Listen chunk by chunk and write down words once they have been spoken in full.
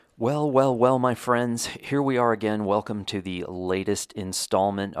Well, my friends, here we are again. Welcome to the latest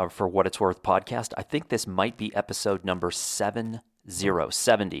installment of For What It's Worth podcast. I think this might be episode number 70.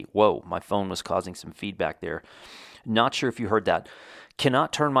 Whoa, my phone was causing some feedback there. Not sure if you heard that.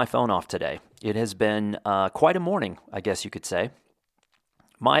 Cannot turn my phone off today. It has been quite a morning, I guess you could say.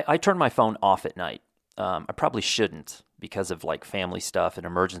 I turn my phone off at night. I probably shouldn't because of like family stuff and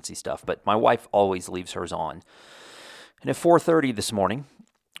emergency stuff, but my wife always leaves hers on. And at 4:30 this morning,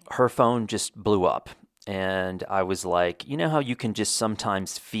 her phone just blew up. And I was like, you know how you can just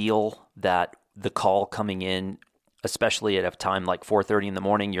sometimes feel that the call coming in, especially at a time like 4:30 in the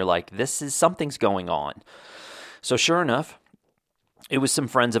morning, you're like, something's going on. So sure enough, it was some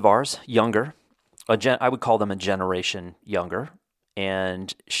friends of ours, younger. I would call them a generation younger.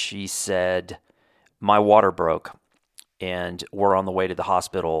 And she said, my water broke and we're on the way to the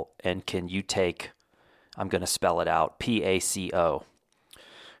hospital. And can you take, I'm going to spell it out, PACO,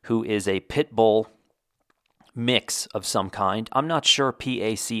 who is a pit bull mix of some kind. I'm not sure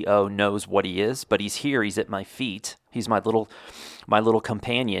PACO knows what he is, but he's here. He's at my feet. He's my little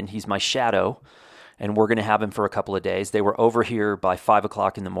companion. He's my shadow, and we're going to have him for a couple of days. They were over here by 5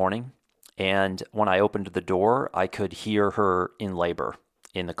 o'clock in the morning, and when I opened the door, I could hear her in labor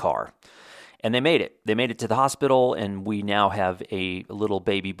in the car. And they made it. They made it to the hospital, and we now have a little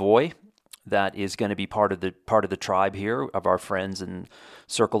baby boy that is going to be part of the tribe here of our friends and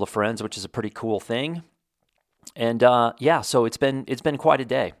circle of friends, which is a pretty cool thing. And so it's been quite a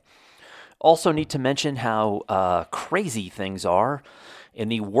day. Also need to mention how crazy things are in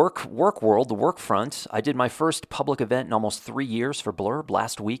the work world, the work front. I did my first public event in almost 3 years for Blurb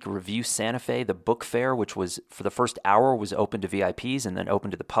last week. Review Santa Fe, the book fair, which was for the first hour was open to VIPs and then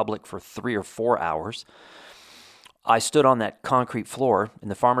open to the public for 3 or 4 hours. I stood on that concrete floor in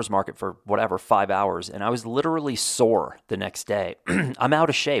the farmer's market for 5 hours, and I was literally sore the next day. I'm out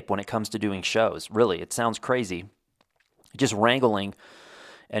of shape when it comes to doing shows. Really, it sounds crazy. Just wrangling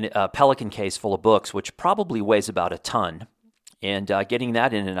a Pelican case full of books, which probably weighs about a ton, and getting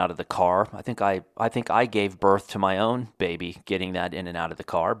that in and out of the car. I think I gave birth to my own baby getting that in and out of the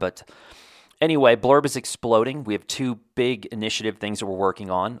car, but anyway, Blurb is exploding. We have 2 big initiative things that we're working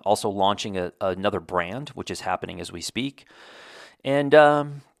on. Also launching another brand, which is happening as we speak. And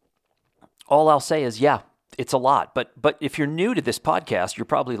all I'll say is, yeah, it's a lot. But if you're new to this podcast, you're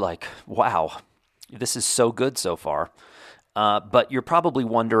probably like, wow, this is so good so far. But you're probably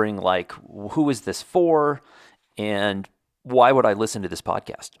wondering, like, who is this for? And why would I listen to this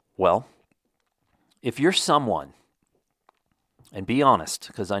podcast? Well, if you're someone, and be honest,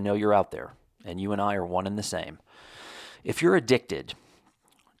 because I know you're out there, and you and I are one and the same. If you're addicted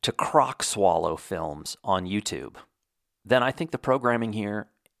to crock swallow films on YouTube, then I think the programming here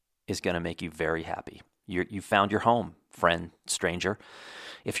is going to make you very happy. You found your home, friend, stranger.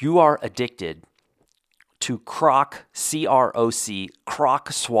 If you are addicted to crock, C-R-O-C,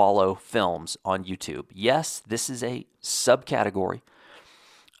 crock swallow films on YouTube, yes, this is a subcategory,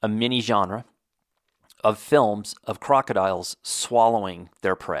 a mini genre of films of crocodiles swallowing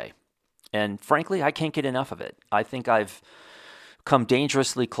their prey. And frankly, I can't get enough of it. I think I've come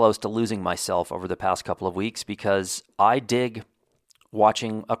dangerously close to losing myself over the past couple of weeks because I dig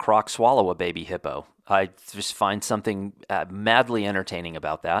watching a croc swallow a baby hippo. I just find something madly entertaining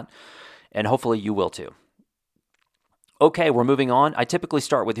about that, and hopefully you will too. Okay, we're moving on. I typically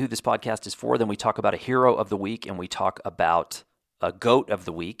start with who this podcast is for, then we talk about a hero of the week, and we talk about a GOAT of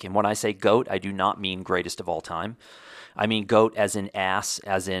the week. And when I say GOAT, I do not mean greatest of all time. I mean GOAT as in ass,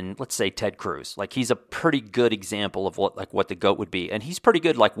 as in, let's say, Ted Cruz. Like, he's a pretty good example of what the GOAT would be. And he's pretty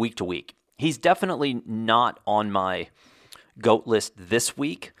good like week to week. He's definitely not on my GOAT list this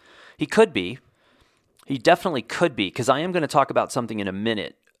week. He could be. He definitely could be, because I am going to talk about something in a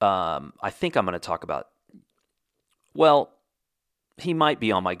minute. I think I'm going to talk about, well, he might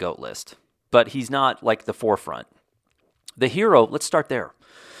be on my GOAT list, but he's not like the forefront. The hero, let's start there.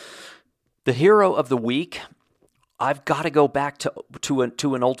 The hero of the week, I've got to go back to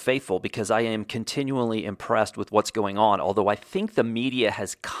an old faithful because I am continually impressed with what's going on, although I think the media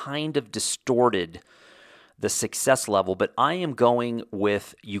has kind of distorted the success level, but I am going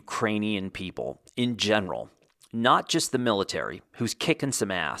with Ukrainian people in general, not just the military, who's kicking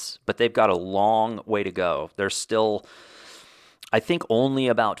some ass, but they've got a long way to go. They're still, I think, only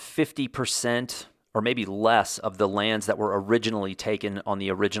about 50% or maybe less of the lands that were originally taken on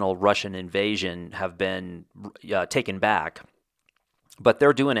the original Russian invasion have been taken back. But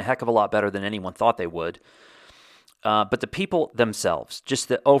they're doing a heck of a lot better than anyone thought they would. But the people themselves, just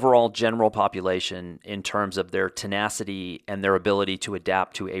the overall general population in terms of their tenacity and their ability to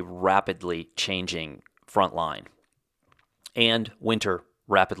adapt to a rapidly changing front line and winter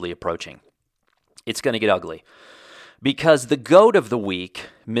rapidly approaching. It's going to get ugly because the goat of the week,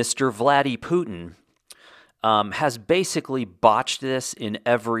 Mr. Vladdy Putin, has basically botched this in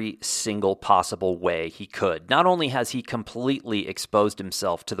every single possible way he could. Not only has he completely exposed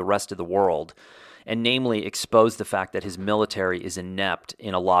himself to the rest of the world, and namely exposed the fact that his military is inept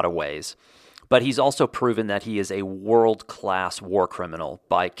in a lot of ways, but he's also proven that he is a world-class war criminal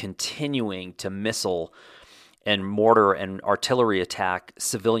by continuing to missile and mortar and artillery attack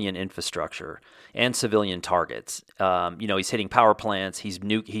civilian infrastructure and civilian targets. He's hitting power plants. He's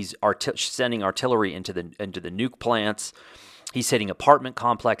sending artillery into the nuke plants. He's hitting apartment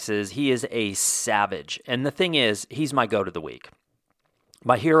complexes. He is a savage. And the thing is, he's my goat of the week.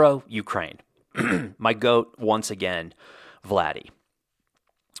 My hero, Ukraine. My goat, once again, Vladdy.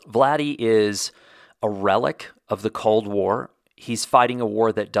 Vladdy is a relic of the Cold War. He's fighting a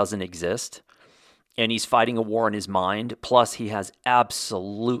war that doesn't exist. And he's fighting a war in his mind. Plus, he has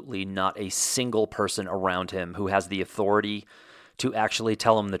absolutely not a single person around him who has the authority to actually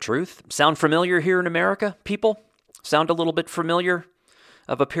tell him the truth. Sound familiar here in America, people? Sound a little bit familiar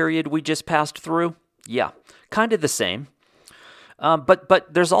of a period we just passed through? Yeah, kind of the same.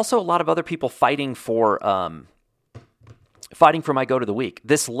 But there's also a lot of other people fighting for my goat of the week.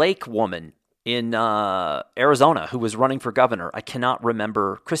 This Lake woman in Arizona who was running for governor. I cannot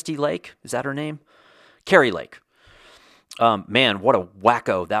remember. Christy Lake? Is that her name? Carrie Lake. Man, what a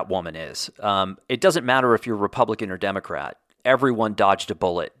wacko that woman is. It doesn't matter if you're Republican or Democrat. Everyone dodged a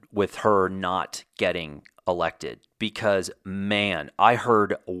bullet with her not getting elected because, man, I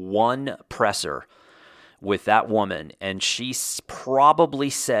heard one presser with that woman, and she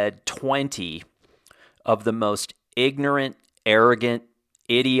probably said 20 of the most ignorant, arrogant,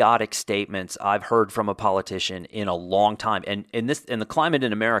 idiotic statements I've heard from a politician in a long time. And in the climate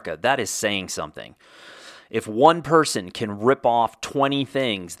in America, that is saying something. If one person can rip off 20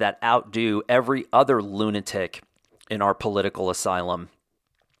 things that outdo every other lunatic in our political asylum,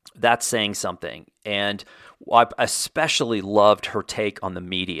 that's saying something. And I especially loved her take on the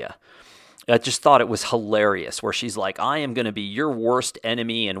media. I just thought it was hilarious where she's like, I am going to be your worst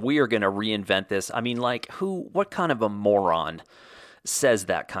enemy and we are going to reinvent this. I mean, like, what kind of a moron says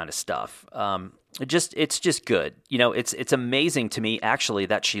that kind of stuff? It's just good. It's amazing to me actually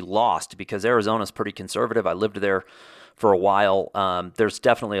that she lost because Arizona's pretty conservative. I lived there for a while. There's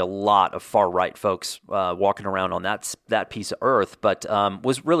definitely a lot of far right folks walking around on that piece of earth, but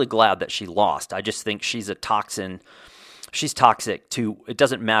was really glad that she lost. I just think she's a toxin. She's toxic to, it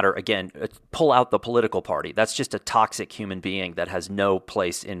doesn't matter, again, pull out the political party. That's just a toxic human being that has no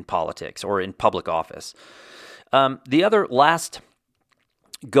place in politics or in public office. The other last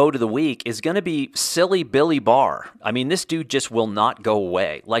goat of the week is going to be silly Billy Barr. I mean, this dude just will not go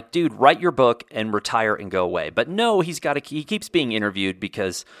away. Like, dude, write your book and retire and go away. But no, he keeps being interviewed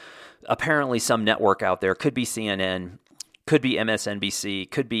because apparently some network out there, could be CNN, could be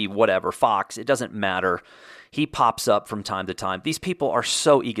MSNBC, could be whatever, Fox, it doesn't matter. He pops up from time to time. These people are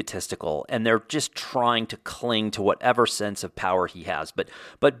so egotistical, and they're just trying to cling to whatever sense of power he has. But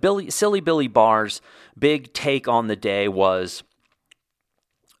silly Billy Barr's big take on the day was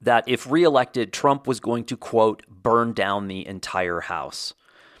that if reelected, Trump was going to, quote, burn down the entire house.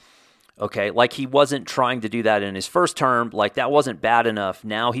 Okay, like he wasn't trying to do that in his first term. Like that wasn't bad enough.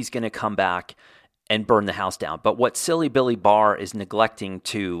 Now he's going to come back and burn the house down. But what silly Billy Barr is neglecting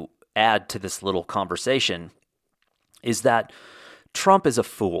to add to this little conversation is that Trump is a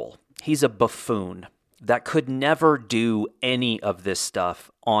fool. He's a buffoon that could never do any of this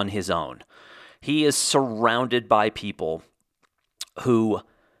stuff on his own. He is surrounded by people who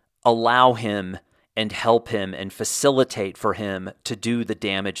allow him and help him and facilitate for him to do the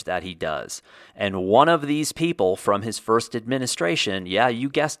damage that he does. And one of these people from his first administration, yeah, you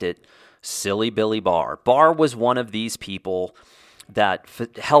guessed it, silly Billy Barr. Barr was one of these people that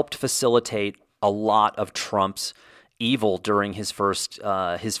helped facilitate a lot of Trump's evil during his first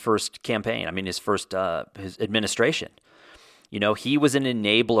campaign. I mean, his administration. He was an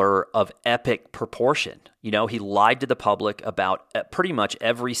enabler of epic proportion. He lied to the public about pretty much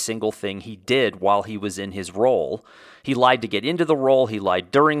every single thing he did while he was in his role. He lied to get into the role. He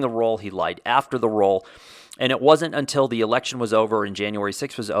lied during the role. He lied after the role. And it wasn't until the election was over and January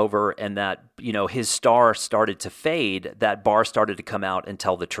 6th was over and that, his star started to fade that Barr started to come out and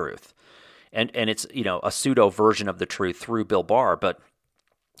tell the truth. And it's, a pseudo version of the truth through Bill Barr. But,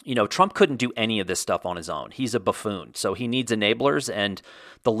 Trump couldn't do any of this stuff on his own. He's a buffoon. So he needs enablers, and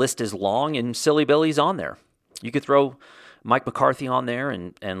the list is long, and Silly Billy's on there. You could throw Mike McCarthy on there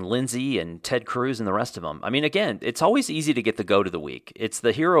and Lindsay and Ted Cruz and the rest of them. I mean, again, it's always easy to get the goat of the week. It's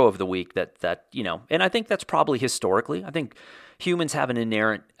the hero of the week that and I think that's probably historically. I think humans have an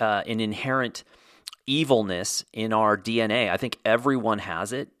inherent evilness in our DNA. I think everyone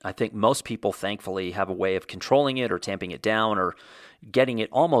has it. I think most people, thankfully, have a way of controlling it or tamping it down or getting it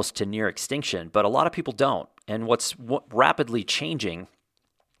almost to near extinction, but a lot of people don't. And what's rapidly changing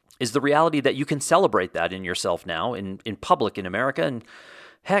is the reality that you can celebrate that in yourself now in public in America, and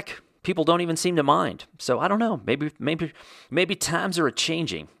heck, people don't even seem to mind. So I don't know. Maybe times are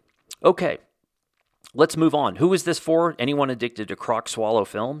changing. Okay, let's move on. Who is this for? Anyone addicted to crock swallow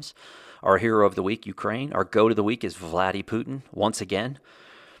films? Our hero of the week, Ukraine. Our goat of the week is Vladimir Putin once again.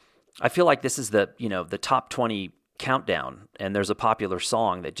 I feel like this is the top 20 countdown, and there's a popular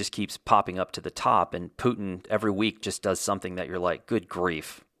song that just keeps popping up to the top, and Putin every week just does something that you're like, good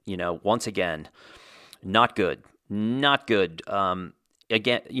grief. Once again, not good. Again,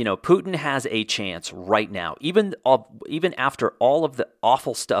 Putin has a chance right now, even after all of the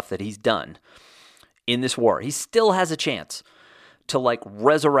awful stuff that he's done in this war, he still has a chance to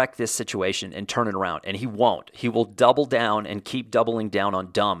resurrect this situation and turn it around. And he won't. He will double down and keep doubling down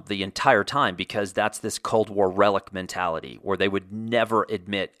on dumb the entire time, because that's this Cold War relic mentality where they would never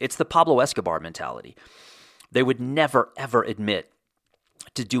admit. It's the Pablo Escobar mentality. They would never, ever admit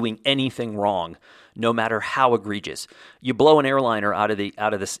to doing anything wrong, no matter how egregious. You blow an airliner out of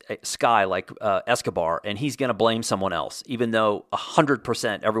the sky like Escobar, and he's going to blame someone else, even though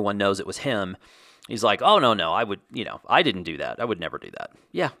 100% everyone knows it was him. He's like, oh, no, I didn't do that. I would never do that.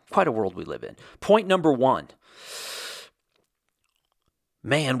 Yeah, quite a world we live in. Point number 1.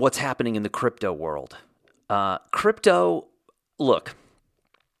 Man, what's happening in the crypto world? Crypto, look,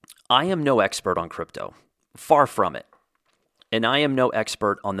 I am no expert on crypto. Far from it. And I am no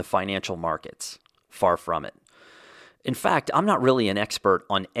expert on the financial markets. Far from it. In fact, I'm not really an expert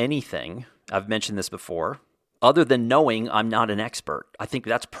on anything. I've mentioned this before. Other than knowing I'm not an expert. I think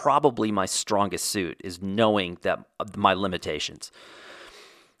that's probably my strongest suit, is knowing that my limitations.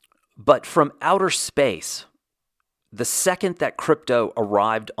 But from outer space, the second that crypto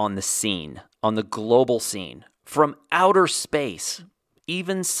arrived on the scene, on the global scene, from outer space,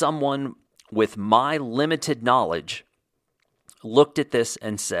 even someone with my limited knowledge looked at this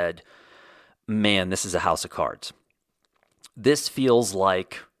and said, man, this is a house of cards. This feels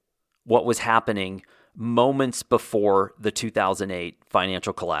like what was happening moments before the 2008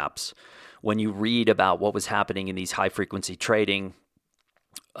 financial collapse. When you read about what was happening in these high-frequency trading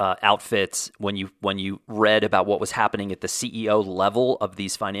outfits, when you read about what was happening at the CEO level of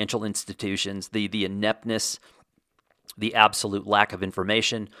these financial institutions, the ineptness, the absolute lack of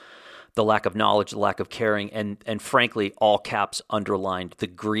information, the lack of knowledge, the lack of caring, and frankly, all caps underlined the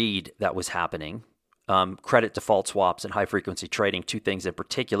greed that was happening. Credit default swaps and high-frequency trading, two things in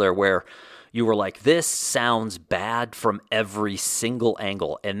particular where you were like, this sounds bad from every single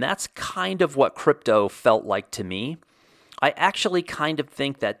angle. And that's kind of what crypto felt like to me. I actually kind of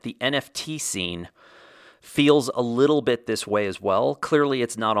think that the NFT scene feels a little bit this way as well. Clearly,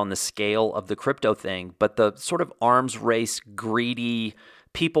 it's not on the scale of the crypto thing, but the sort of arms race, greedy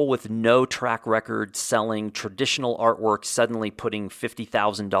people with no track record selling traditional artwork, suddenly putting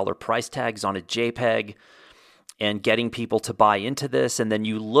 $50,000 price tags on a JPEG and getting people to buy into this. And then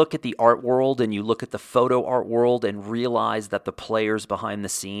you look at the art world and you look at the photo art world and realize that the players behind the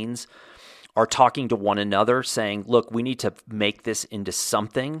scenes are talking to one another saying, look, we need to make this into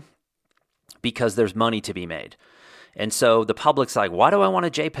something because there's money to be made. And so the public's like, why do I want a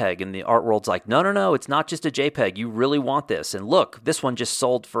JPEG? And the art world's like, no, it's not just a JPEG. You really want this. And look, this one just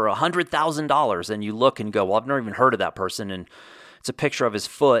sold for $100,000. And you look and go, well, I've never even heard of that person. And it's a picture of his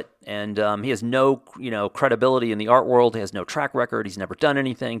foot. And he has no, credibility in the art world. He has no track record. He's never done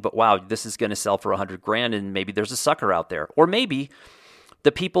anything. But wow, this is going to sell for $100,000. And maybe there's a sucker out there. Or maybe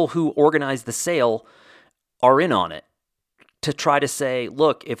the people who organize the sale are in on it to try to say,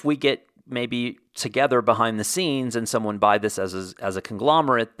 look, if we get maybe together behind the scenes and someone buy this as a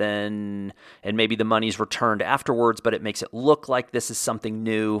conglomerate, then, and maybe the money's returned afterwards, but it makes it look like this is something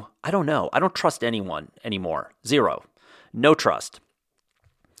new. I don't know. I don't trust anyone anymore. Zero. No trust.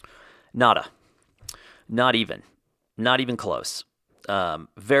 Nada. Not even close.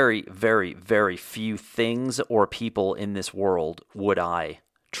 Very, very, very few things or people in this world would I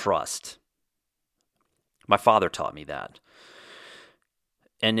trust. My father taught me that.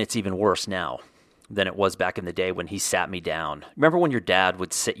 And it's even worse now than it was back in the day when he sat me down. Remember when your dad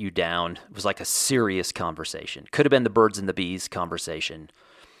would sit you down? It was like a serious conversation. Could have been the birds and the bees conversation.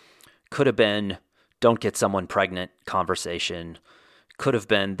 Could have been don't get someone pregnant conversation. could have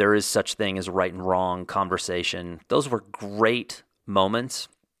been, there is such thing as right and wrong conversation. Those were great moments,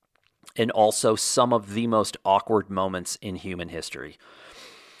 and also some of the most awkward moments in human history.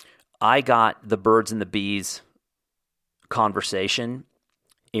 I got the birds and the bees conversation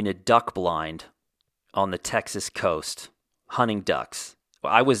in a duck blind on the Texas coast, hunting ducks.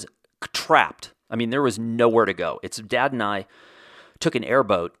 I was trapped. I mean, there was nowhere to go. It's Dad and I took an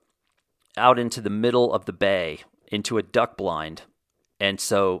airboat out into the middle of the bay into a duck blind. And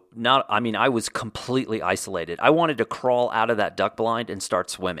so I was completely isolated. I wanted to crawl out of that duck blind and start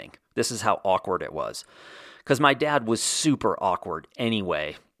swimming. This is how awkward it was. Because my dad was super awkward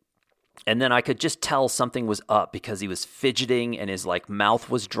anyway. And then I could just tell something was up because he was fidgeting and his mouth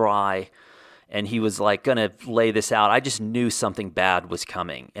was dry and he was gonna lay this out. I just knew something bad was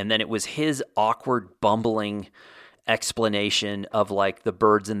coming. And then it was his awkward, bumbling explanation of the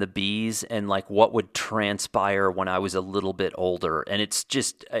birds and the bees and what would transpire when I was a little bit older. And it's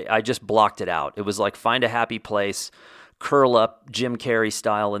just, I just blocked it out. It was find a happy place, curl up Jim Carrey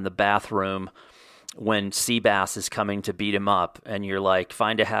style in the bathroom when Seabass is coming to beat him up, and you're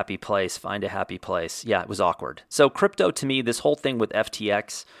find a happy place, find a happy place. Yeah, it was awkward. So crypto, to me, this whole thing with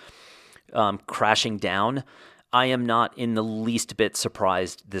FTX crashing down, I am not in the least bit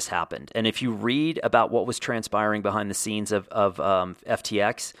surprised this happened. And if you read about what was transpiring behind the scenes of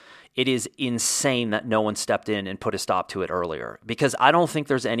FTX, it is insane that no one stepped in and put a stop to it earlier, because I don't think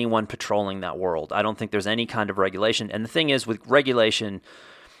there's anyone patrolling that world. I don't think there's any kind of regulation. And the thing is, with regulation,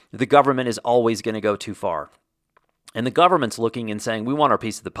 the government is always going to go too far. And the government's looking and saying, we want our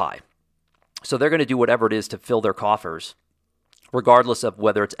piece of the pie. So they're going to do whatever it is to fill their coffers, regardless of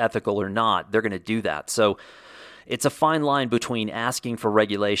whether it's ethical or not. They're going to do that. So it's a fine line between asking for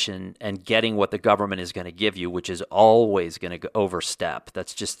regulation and getting what the government is going to give you, which is always going to overstep.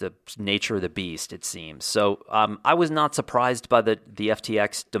 That's just the nature of the beast, it seems. So I was not surprised by the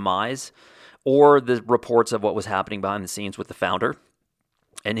FTX demise or the reports of what was happening behind the scenes with the founder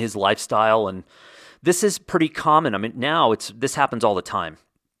and his lifestyle. And this is pretty common. I mean, now this happens all the time.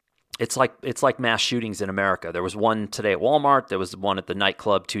 It's like mass shootings in America. There was one today at Walmart. There was one at the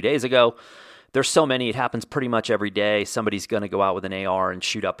nightclub 2 days ago. There's so many. It happens pretty much every day. Somebody's going to go out with an AR and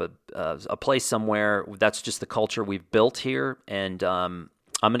shoot up a place somewhere. That's just the culture we've built here, and I'm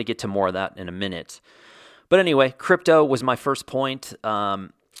going to get to more of that in a minute. But anyway, crypto was my first point.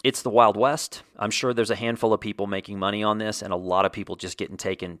 It's the Wild West. I'm sure there's a handful of people making money on this, and a lot of people just getting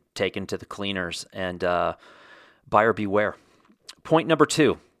taken to the cleaners. And buyer beware. Point number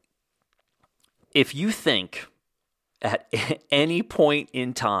 2. If you think at any point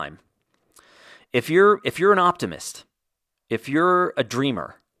in time, if you're an optimist, if you're a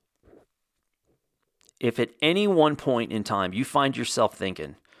dreamer, if at any one point in time you find yourself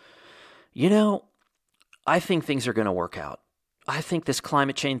thinking, I think things are going to work out. I think this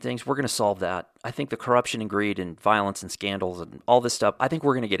climate change things, we're going to solve that. I think the corruption and greed and violence and scandals and all this stuff, I think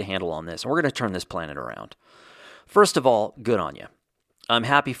we're going to get a handle on this, and we're going to turn this planet around. First of all, good on you. I'm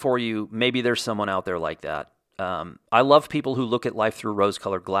happy for you. Maybe there's someone out there like that. I love people who look at life through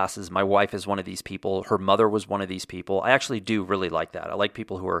rose-colored glasses. My wife is one of these people. Her mother was one of these people. I actually do really like that. I like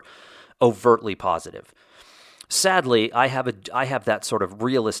people who are overtly positive. Sadly, I have that sort of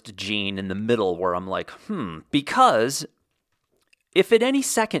realist gene in the middle where I'm like, because if at any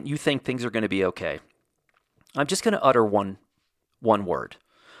second you think things are going to be okay, I'm just going to utter one word,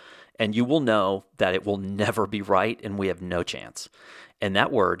 and you will know that it will never be right, and we have no chance. And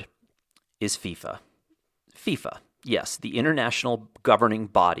that word is FIFA. FIFA, yes, the international governing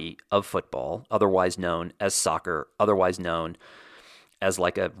body of football, otherwise known as soccer, otherwise known as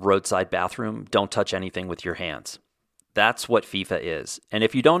like a roadside bathroom. Don't touch anything with your hands. That's what FIFA is. And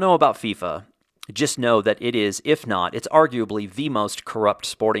if you don't know about FIFA, just know that it is, if not, it's arguably the most corrupt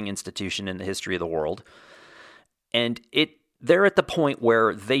sporting institution in the history of the world. And they're at the point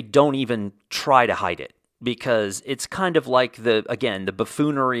where they don't even try to hide it, because it's kind of like the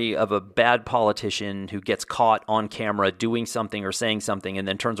buffoonery of a bad politician who gets caught on camera doing something or saying something and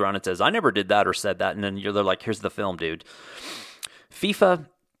then turns around and says, I never did that or said that. And then they're like, here's the film, dude. FIFA,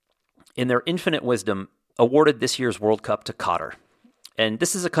 in their infinite wisdom, awarded this year's World Cup to Qatar. And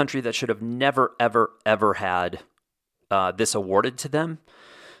this is a country that should have never, ever, ever had this awarded to them.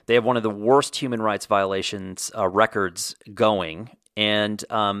 They have one of the worst human rights violations records going. And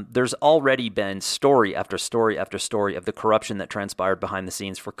there's already been story after story after story of the corruption that transpired behind the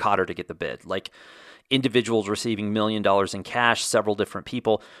scenes for Qatar to get the bid. Like individuals receiving $1 million in cash, several different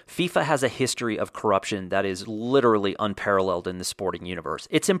people. FIFA has a history of corruption that is literally unparalleled in the sporting universe.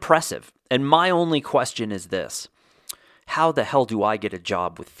 It's impressive. And my only question is this: how the hell do I get a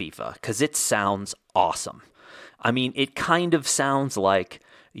job with FIFA? Because it sounds awesome. I mean, it kind of sounds like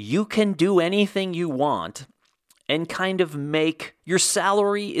you can do anything you want and kind of make your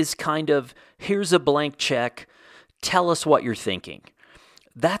salary is kind of, here's a blank check, tell us what you're thinking.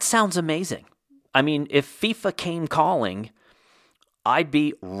 That sounds amazing. I mean, if FIFA came calling, I'd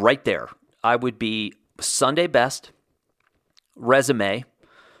be right there. I would be Sunday best, resume,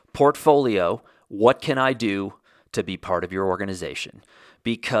 portfolio, what can I do to be part of your organization?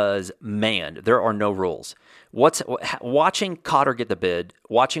 Because, man, there are no rules. Watching Qatar get the bid,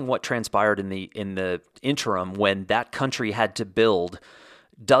 watching what transpired in the interim when that country had to build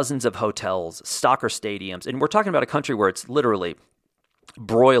dozens of hotels, soccer stadiums, and we're talking about a country where it's literally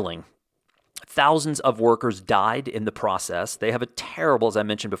broiling. Thousands of workers died in the process. They have a terrible, as I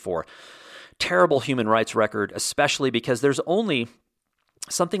mentioned before, terrible human rights record, especially because there's only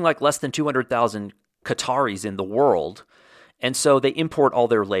something like less than 200,000 Qataris in the world. And so they import all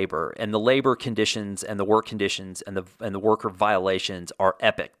their labor, and the labor conditions and the work conditions and the worker violations are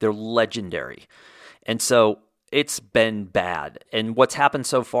epic. They're legendary. And so it's been bad. And what's happened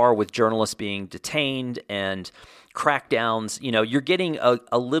so far with journalists being detained and crackdowns, you're getting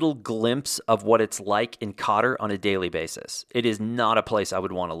a little glimpse of what it's like in Qatar on a daily basis. It is not a place I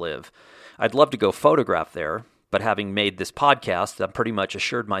would want to live. I'd love to go photograph there, but having made this podcast, I'm pretty much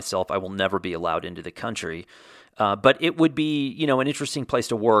assured myself I will never be allowed into the country. But it would be, an interesting place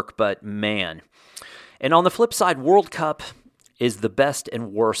to work, but man. And on the flip side, World Cup is the best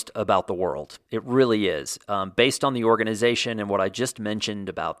and worst about the world. It really is. Based on the organization and what I just mentioned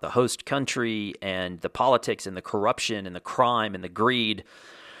about the host country and the politics and the corruption and the crime and the greed,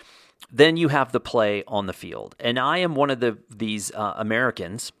 then you have the play on the field. And I am one of these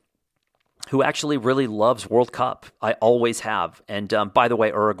Americans who actually really loves World Cup. I always have. And by the way,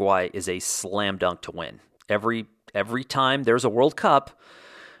 Uruguay is a slam dunk to win. Every time there's a World Cup,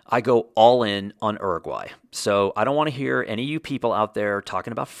 I go all in on Uruguay. So I don't want to hear any of you people out there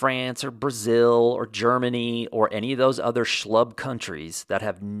talking about France or Brazil or Germany or any of those other schlub countries that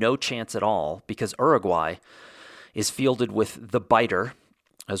have no chance at all, because Uruguay is fielded with the biter,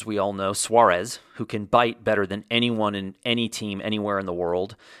 as we all know, Suarez, who can bite better than anyone in any team anywhere in the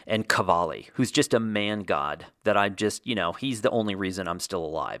world, and Cavalli, who's just a man god that I'm just, he's the only reason I'm still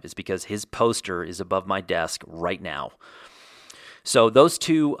alive, is because his poster is above my desk right now. So those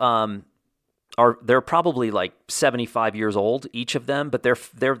two they're probably like 75 years old, each of them, but they're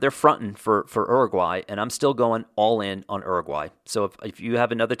fronting for Uruguay, and I'm still going all in on Uruguay. So if you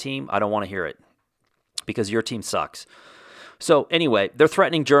have another team, I don't want to hear it, because your team sucks. So anyway, they're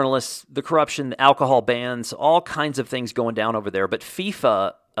threatening journalists, the corruption, the alcohol bans, all kinds of things going down over there. But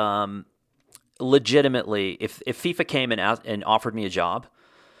FIFA, legitimately, if FIFA came and offered me a job,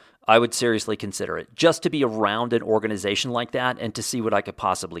 I would seriously consider it, just to be around an organization like that and to see what I could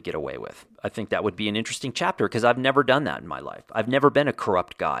possibly get away with. I think that would be an interesting chapter, because I've never done that in my life. I've never been a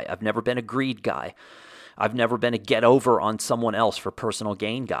corrupt guy. I've never been a greed guy. I've never been a get over on someone else for personal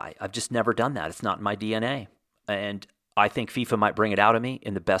gain guy. I've just never done that. It's not in my DNA. And I think FIFA might bring it out of me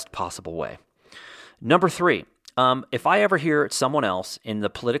in the best possible way. Number 3, if I ever hear someone else in the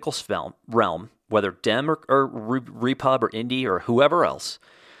political realm, whether Dem or Repub or Indy or whoever else,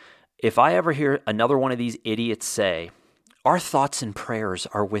 if I ever hear another one of these idiots say, our thoughts and prayers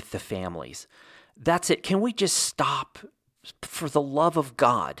are with the families, that's it. Can we just stop, for the love of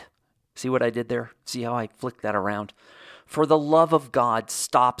God? See what I did there? See how I flicked that around? For the love of God,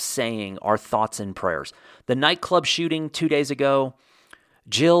 stop saying our thoughts and prayers. The nightclub shooting 2 days ago,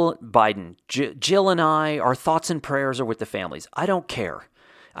 Jill Biden, Jill and I, our thoughts and prayers are with the families. I don't care.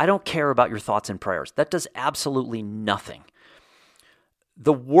 I don't care about your thoughts and prayers. That does absolutely nothing.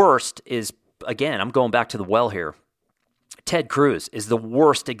 The worst is, again, I'm going back to the well here. Ted Cruz is the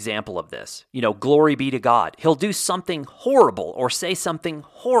worst example of this. Glory be to God. He'll do something horrible or say something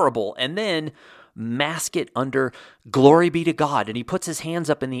horrible and then mask it under glory be to God. And he puts his hands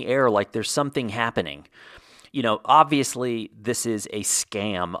up in the air like there's something happening. Obviously this is a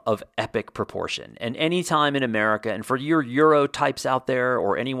scam of epic proportion. And anytime in America, and for your Euro types out there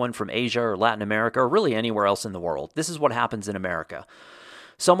or anyone from Asia or Latin America or really anywhere else in the world, this is what happens in America.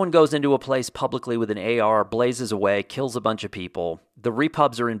 Someone goes into a place publicly with an AR, blazes away, kills a bunch of people. The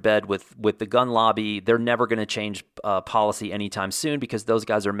Repubs are in bed with the gun lobby. They're never going to change policy anytime soon, because those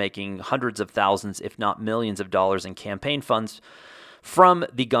guys are making hundreds of thousands, if not millions of dollars in campaign funds from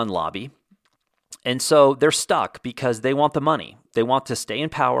the gun lobby. And so they're stuck because they want the money. They want to stay in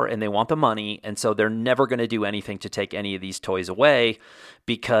power and they want the money. And so they're never going to do anything to take any of these toys away,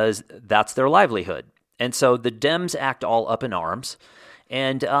 because that's their livelihood. And so the Dems act all up in arms.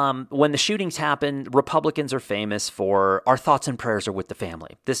 And when the shootings happen, Republicans are famous for our thoughts and prayers are with the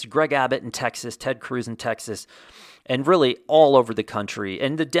family. This Greg Abbott in Texas, Ted Cruz in Texas, and really all over the country.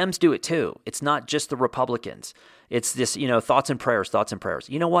 And the Dems do it too. It's not just the Republicans. It's this, thoughts and prayers, thoughts and prayers.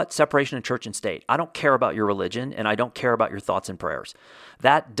 You know what? Separation of church and state. I don't care about your religion, and I don't care about your thoughts and prayers.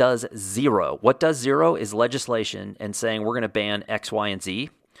 That does zero. What does zero is legislation and saying we're going to ban X, Y, and Z.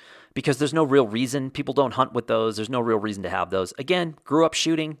 Because there's no real reason. People don't hunt with those. There's no real reason to have those. Again, grew up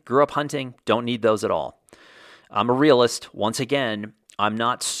shooting, grew up hunting, don't need those at all. I'm a realist. Once again, I'm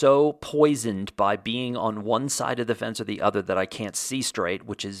not so poisoned by being on one side of the fence or the other that I can't see straight,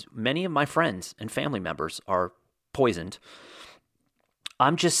 which is many of my friends and family members are poisoned.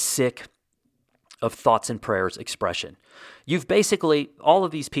 I'm just sick of thoughts and prayers expression. You've basically, all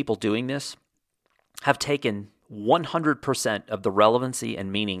of these people doing this have taken 100% of the relevancy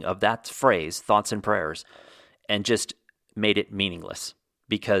and meaning of that phrase, thoughts and prayers, and just made it meaningless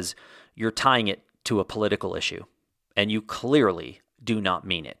because you're tying it to a political issue, and you clearly do not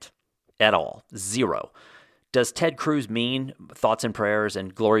mean it at all. Zero. Does Ted Cruz mean thoughts and prayers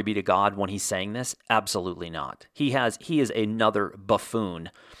and glory be to God when he's saying this? Absolutely not. He is another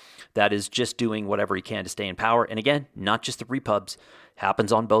buffoon that is just doing whatever he can to stay in power. And again, not just the repubs,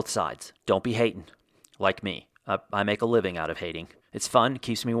 happens on both sides. Don't be hating like me. I make a living out of hating. It's fun. It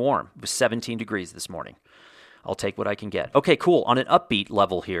keeps me warm. It was 17 degrees this morning. I'll take what I can get. Okay, cool. On an upbeat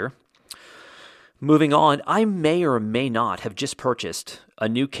level here, moving on, I may or may not have just purchased a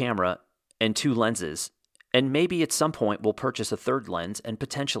new camera and 2 lenses, and maybe at some point we'll purchase a 3rd lens and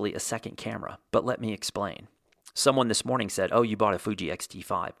potentially a 2nd camera. But let me explain. Someone this morning said, oh, you bought a Fuji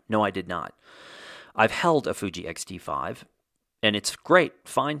X-T5. No, I did not. I've held a Fuji X-T5. And it's great,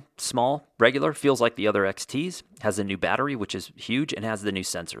 fine, small, regular, feels like the other XTs, has a new battery, which is huge, and has the new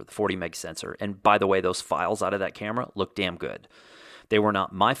sensor, the 40 meg sensor. And by the way, those files out of that camera look damn good. They were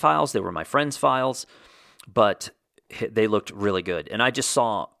not my files, they were my friend's files, but they looked really good. And I just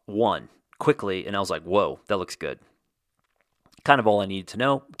saw one quickly, and I was like, whoa, that looks good. Kind of all I needed to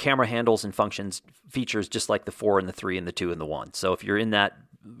know. Camera handles and functions, features just like the 4 and the 3 and the 2 and the 1. So if you're in that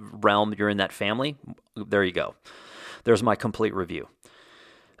realm, you're in that family, there you go. There's my complete review.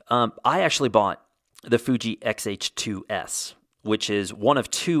 I actually bought the Fuji X-H2S, which is one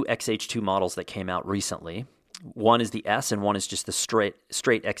of 2 X-H2 models that came out recently. One is the S and one is just the straight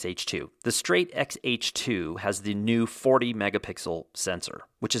X-H2. The straight X-H2 has the new 40 megapixel sensor,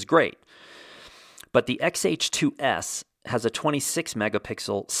 which is great. But the X-H2S has a 26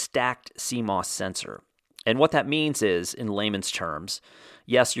 megapixel stacked CMOS sensor. And what that means is, in layman's terms,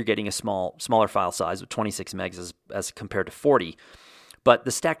 yes, you're getting a smaller file size with 26 megs as compared to 40, but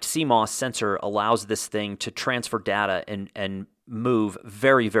the stacked CMOS sensor allows this thing to transfer data and move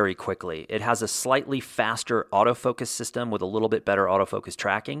very, very quickly. It has a slightly faster autofocus system with a little bit better autofocus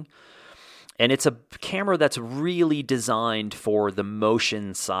tracking, and it's a camera that's really designed for the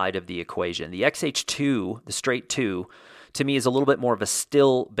motion side of the equation. The X-H2, the straight 2, to me is a little bit more of a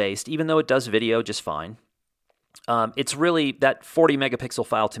still-based, even though it does video just fine. It's really, that 40 megapixel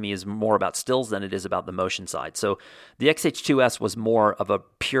file to me is more about stills than it is about the motion side. So the X-H2S was more of a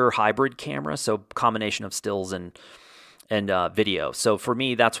pure hybrid camera, so combination of stills and video. So for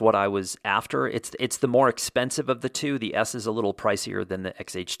me, that's what I was after. It's the more expensive of the two. The S is a little pricier than the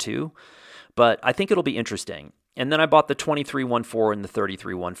X-H2, but I think it'll be interesting. And then I bought the 23-1.4 and the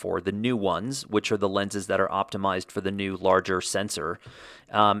 33-1.4, the new ones, which are the lenses that are optimized for the new larger sensor.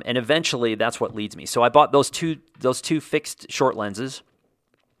 And eventually, that's what leads me. So I bought those two fixed short lenses.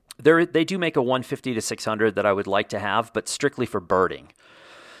 They do make a 150 to 600 that I would like to have, but strictly for birding.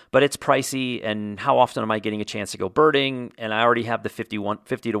 But it's pricey, and how often am I getting a chance to go birding? And I already have the 50 to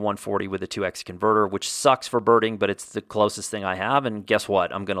 140 with a 2x converter, which sucks for birding, but it's the closest thing I have, and guess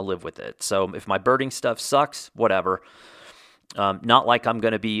what? I'm going to live with it. So if my birding stuff sucks, whatever. Not like I'm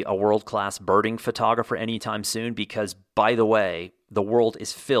going to be a world-class birding photographer anytime soon, because, by the way, the world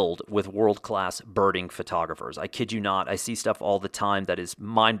is filled with world-class birding photographers. I kid you not. I see stuff all the time that is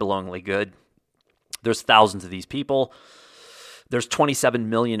mind-blowingly good. There's thousands of these people. There's 27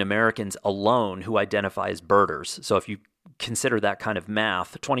 million Americans alone who identify as birders. So if you consider that kind of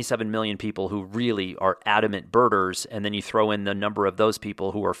math, 27 million people who really are adamant birders, and then you throw in the number of those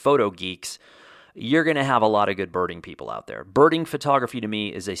people who are photo geeks, you're going to have a lot of good birding people out there. Birding photography to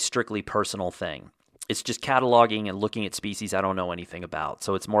me is a strictly personal thing. It's just cataloging and looking at species I don't know anything about.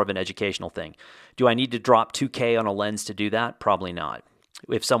 So it's more of an educational thing. Do I need to drop 2K on a lens to do that? Probably not.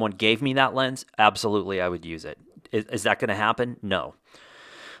 If someone gave me that lens, absolutely I would use it. Is that going to happen? No.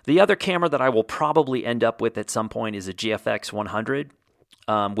 The other camera that I will probably end up with at some point is a GFX 100.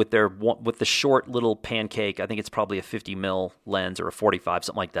 with the short little pancake. I think it's probably a 50 mil lens or a 45,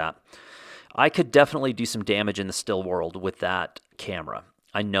 something like that. I could definitely do some damage in the still world with that camera.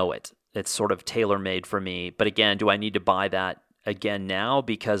 I know it. It's sort of tailor-made for me. But again, do I need to buy that again now?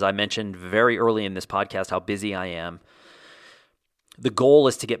 Because I mentioned very early in this podcast how busy I am. The goal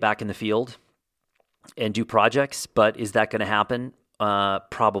is to get back in the field and do projects, but is that going to happen?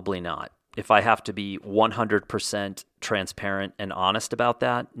 Probably not. If I have to be 100% transparent and honest about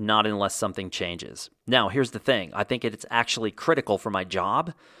that, not unless something changes. Now, here's the thing. I think it's actually critical for my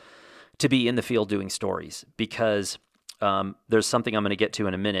job to be in the field doing stories, because there's something I'm going to get to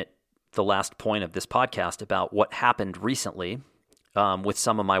in a minute, the last point of this podcast, about what happened recently with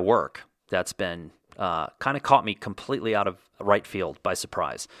some of my work that's been kind of caught me completely out of right field by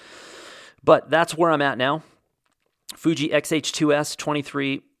surprise. But that's where I'm at now. Fuji X-H2S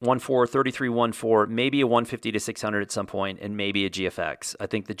 2314, 3314, maybe a 150 to 600 at some point, and maybe a GFX. I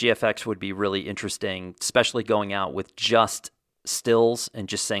think the GFX would be really interesting, especially going out with just stills and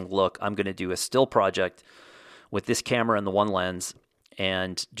just saying, look, I'm going to do a still project with this camera and the one lens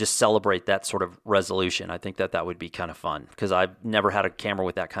and just celebrate that sort of resolution. I think that would be kind of fun, because I've never had a camera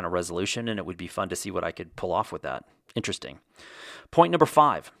with that kind of resolution, and it would be fun to see what I could pull off with that. Interesting. Point number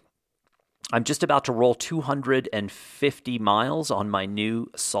 5. I'm just about to roll 250 miles on my new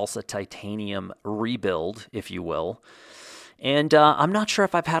Salsa Titanium rebuild, if you will. And I'm not sure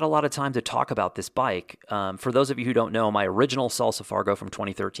if I've had a lot of time to talk about this bike. For those of you who don't know, my original Salsa Fargo from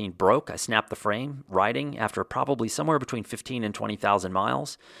 2013 broke. I snapped the frame riding after probably somewhere between 15 and 20,000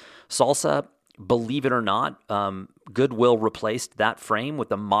 miles. Salsa, believe it or not, Goodwill replaced that frame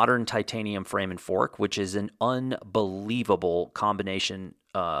with a modern titanium frame and fork, which is an unbelievable combination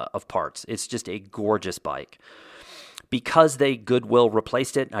of parts. It's just a gorgeous bike. Because Goodwill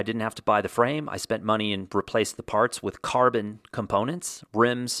replaced it, I didn't have to buy the frame. I spent money and replaced the parts with carbon components,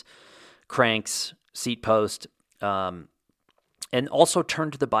 rims, cranks, seat post, and also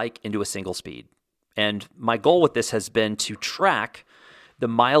turned the bike into a single speed. And my goal with this has been to track the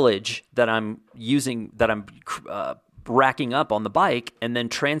mileage that I'm using, that I'm racking up on the bike, and then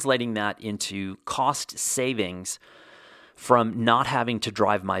translating that into cost savings from not having to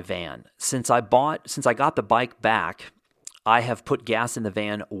drive my van. Since I got the bike back, I have put gas in the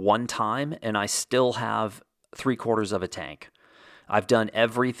van one time, and I still have 3/4 of a tank. I've done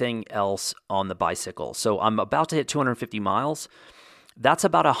everything else on the bicycle. So I'm about to hit 250 miles. That's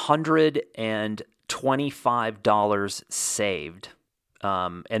about $125 saved.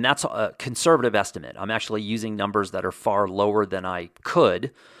 And that's a conservative estimate. I'm actually using numbers that are far lower than I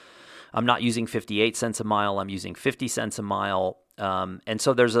could. I'm not using 58 cents a mile. I'm using 50 cents a mile. And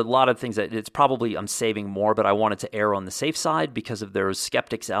so there's a lot of things that it's probably I'm saving more, but I wanted to err on the safe side, because if there's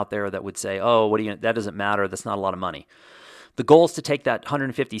skeptics out there that would say, oh, that doesn't matter. That's not a lot of money. The goal is to take that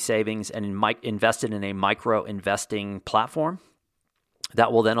 150 savings and invest it in a micro investing platform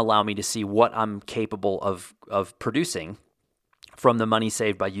that will then allow me to see what I'm capable of producing from the money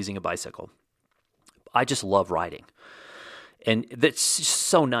saved by using a bicycle. I just love riding. And it's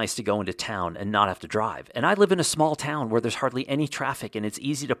so nice to go into town and not have to drive. And I live in a small town where there's hardly any traffic, and it's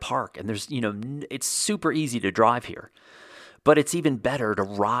easy to park, and it's super easy to drive here. But it's even better to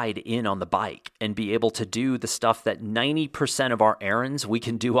ride in on the bike and be able to do the stuff that 90% of our errands we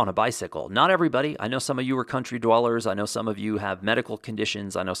can do on a bicycle. Not everybody. I know some of you are country dwellers. I know some of you have medical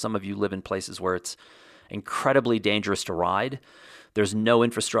conditions. I know some of you live in places where it's incredibly dangerous to ride. There's no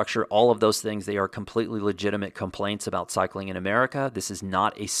infrastructure, all of those things. They are completely legitimate complaints about cycling in America. This is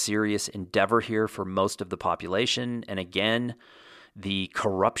not a serious endeavor here for most of the population. And again, the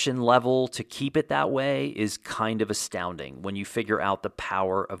corruption level to keep it that way is kind of astounding when you figure out the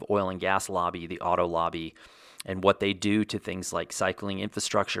power of oil and gas lobby, the auto lobby, and what they do to things like cycling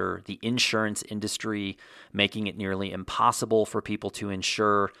infrastructure, the insurance industry, making it nearly impossible for people to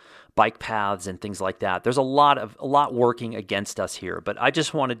insure bike paths and things like that. There's a lot working against us here, but I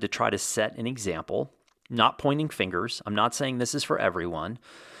just wanted to try to set an example, not pointing fingers. I'm not saying this is for everyone.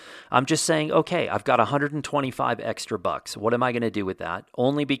 I'm just saying, okay, I've got 125 extra bucks. What am I going to do with that?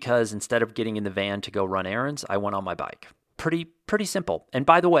 Only because instead of getting in the van to go run errands, I went on my bike. Pretty simple. And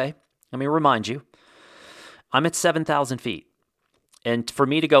by the way, let me remind you, I'm at 7,000 feet. And for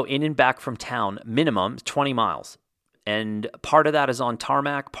me to go in and back from town, minimum 20 miles. And part of that is on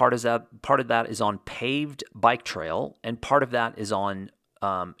tarmac, part of that is on paved bike trail, and part of that is on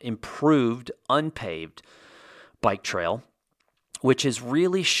improved, unpaved bike trail, which is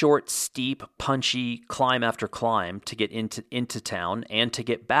really short, steep, punchy climb after climb to get into town and to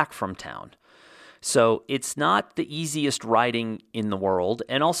get back from town. So it's not the easiest riding in the world.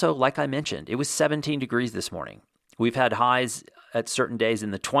 And also, like I mentioned, it was 17 degrees this morning. We've had highs at certain days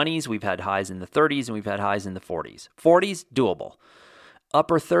in the 20s. We've had highs in the 30s, and we've had highs in the 40s. 40s, doable.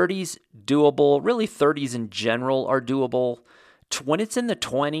 Upper 30s, doable. Really, 30s in general are doable. When it's in the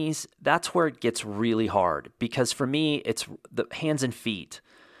 20s, that's where it gets really hard, because for me, it's the hands and feet.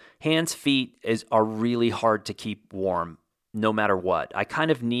 Hands, feet are really hard to keep warm no matter what. I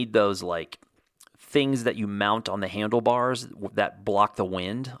kind of need those like things that you mount on the handlebars that block the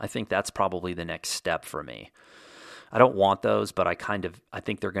wind. I think that's probably the next step for me. I don't want those, but I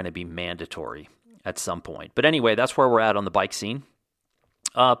think they're going to be mandatory at some point. But anyway, that's where we're at on the bike scene.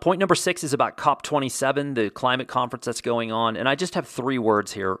 Point number 6 is about COP27, the climate conference that's going on. And I just have 3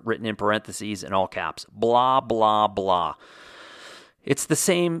 words here written in parentheses in all caps. Blah, blah, blah. It's the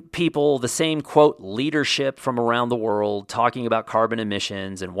same people, the same, quote, leadership from around the world talking about carbon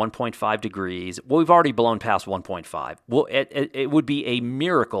emissions and 1.5 degrees. Well, we've already blown past 1.5. Well, it would be a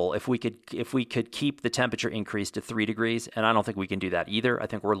miracle if we could keep the temperature increase to 3 degrees, and I don't think we can do that either. I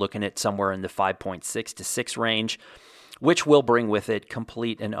think we're looking at somewhere in the 5.6 to 6 range, which will bring with it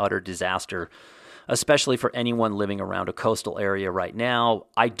complete and utter disaster, especially for anyone living around a coastal area right now.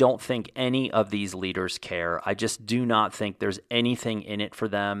 I don't think any of these leaders care. I just do not think there's anything in it for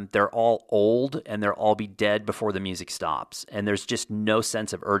them. They're all old, and they'll all be dead before the music stops. And there's just no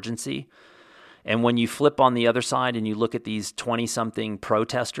sense of urgency. And when you flip on the other side and you look at these 20-something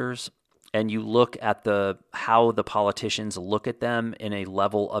protesters, and you look at how the politicians look at them in a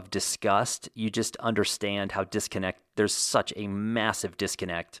level of disgust, you just understand how there's such a massive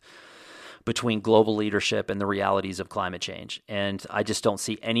disconnect between global leadership and the realities of climate change. And I just don't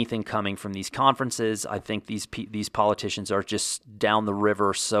see anything coming from these conferences. I think these politicians are just down the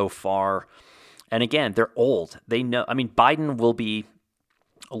river so far. And again, they're old. They know. I mean, Biden will be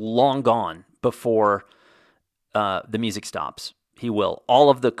long gone before the music stops. He will.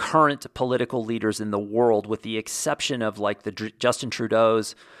 All of the current political leaders in the world, with the exception of like the Justin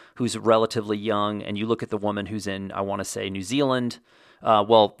Trudeau's, who's relatively young, and you look at the woman who's in, I want to say, New Zealand,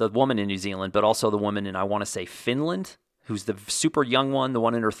 the woman in New Zealand, but also the woman in, I want to say, Finland, who's the super young one, the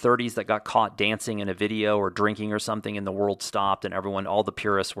one in her 30s that got caught dancing in a video or drinking or something, and the world stopped, and all the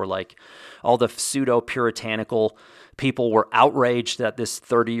purists were like, all the pseudo-puritanical people were outraged that this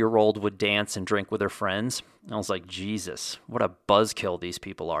 30-year-old would dance and drink with her friends. And I was like, Jesus, what a buzzkill these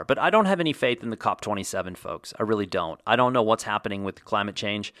people are. But I don't have any faith in the COP27 folks. I really don't. I don't know what's happening with climate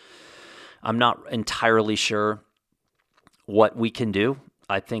change. I'm not entirely sure what we can do.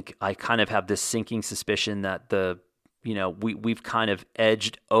 I think I kind of have this sinking suspicion that we've kind of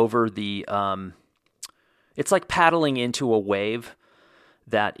edged over the it's like paddling into a wave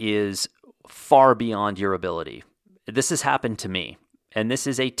that is far beyond your ability. This has happened to me, and this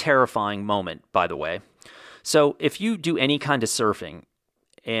is a terrifying moment, by the way. So if you do any kind of surfing,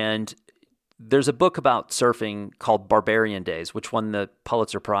 and there's a book about surfing called Barbarian Days, which won the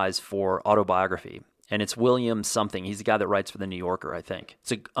Pulitzer Prize for autobiography, and it's William something. He's the guy that writes for The New Yorker, I think.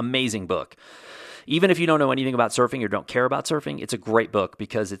 It's an amazing book. Even if you don't know anything about surfing or don't care about surfing, it's a great book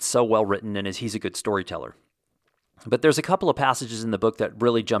because it's so well written, and he's a good storyteller. But there's a couple of passages in the book that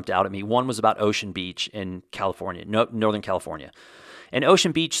really jumped out at me. One was about Ocean Beach in California, Northern California. And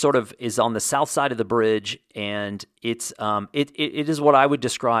Ocean Beach sort of is on the south side of the bridge, and it is what I would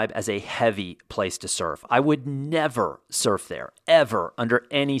describe as a heavy place to surf. I would never surf there, ever, under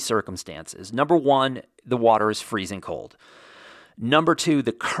any circumstances. Number one, the water is freezing cold. Number two,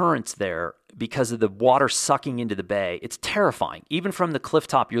 the currents there, because of the water sucking into the bay, it's terrifying. Even from the cliff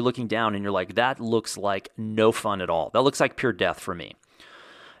top, you're looking down and you're like, that looks like no fun at all. That looks like pure death for me.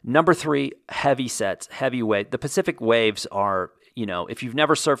 Number three, heavy sets, heavy wave. The Pacific waves are, if you've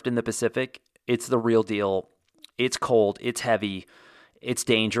never surfed in the Pacific, it's the real deal. It's cold, it's heavy, it's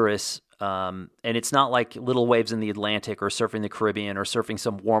dangerous. And it's not like little waves in the Atlantic or surfing the Caribbean or surfing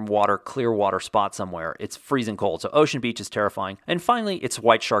some warm water, clear water spot somewhere. It's freezing cold. So Ocean Beach is terrifying. And finally, it's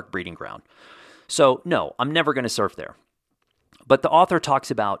white shark breeding ground. So no, I'm never going to surf there. But the author talks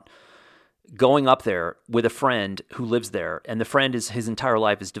about going up there with a friend who lives there, and the friend his entire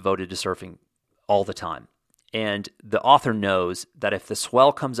life is devoted to surfing all the time. And the author knows that if the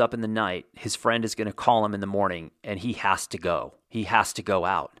swell comes up in the night, his friend is going to call him in the morning, and he has to go. He has to go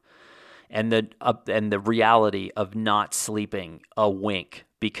out. And the reality of not sleeping a wink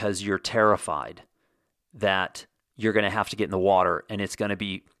because you're terrified that you're going to have to get in the water and it's going to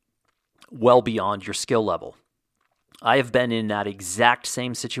be well beyond your skill level. I have been in that exact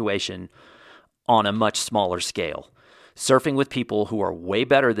same situation on a much smaller scale, surfing with people who are way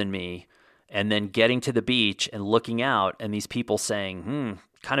better than me, and then getting to the beach and looking out and these people saying,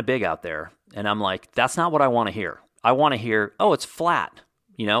 kind of big out there. And I'm like, that's not what I want to hear. I want to hear, oh, it's flat.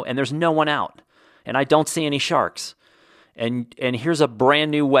 And there's no one out, and I don't see any sharks. and here's a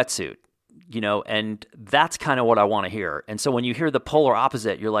brand new wetsuit, and that's kind of what I want to hear. And so when you hear the polar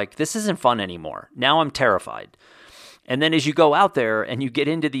opposite, you're like, this isn't fun anymore. Now I'm terrified. And then as you go out there and you get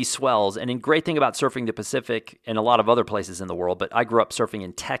into these swells, and a great thing about surfing the Pacific and a lot of other places in the world, but I grew up surfing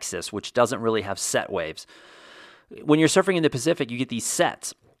in Texas, which doesn't really have set waves. When you're surfing in the Pacific, you get these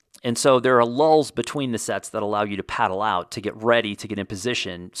sets. And so there are lulls between the sets that allow you to paddle out to get ready to get in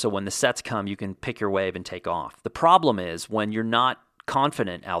position. So when the sets come, you can pick your wave and take off. The problem is when you're not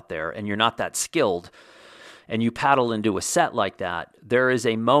confident out there and you're not that skilled and you paddle into a set like that, there is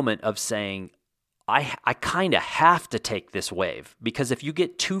a moment of saying, I kind of have to take this wave, because if you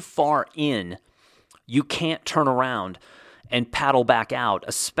get too far in, you can't turn around and paddle back out,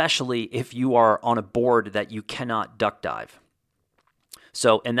 especially if you are on a board that you cannot duck dive.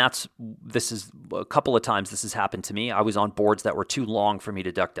 So, and this is a couple of times this has happened to me. I was on boards that were too long for me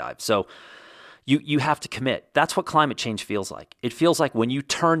to duck dive. So you have to commit. That's what climate change feels like. It feels like when you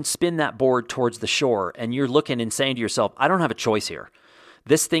spin that board towards the shore and you're looking and saying to yourself, I don't have a choice here.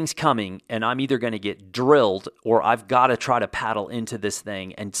 This thing's coming and I'm either going to get drilled or I've got to try to paddle into this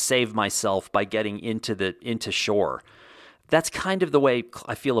thing and save myself by getting into shore. That's kind of the way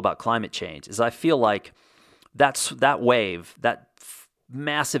I feel about climate change. Is I feel like that wave, that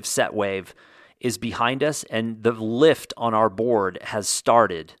massive set wave is behind us and the lift on our board has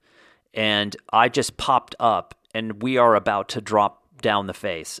started, and I just popped up and we are about to drop down the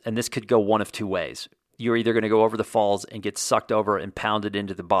face. And this could go one of two ways. You're either going to go over the falls and get sucked over and pounded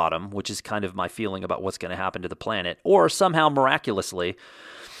into the bottom, which is kind of my feeling about what's going to happen to the planet, or somehow miraculously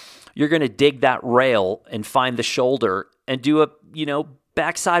you're going to dig that rail and find the shoulder and do a,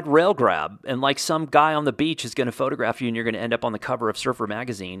 backside rail grab. And like some guy on the beach is going to photograph you and you're going to end up on the cover of Surfer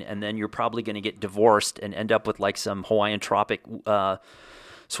magazine. And then you're probably going to get divorced and end up with like some Hawaiian Tropic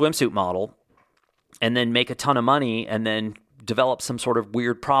swimsuit model, and then make a ton of money and then develop some sort of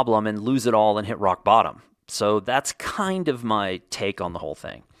weird problem and lose it all and hit rock bottom. So that's kind of my take on the whole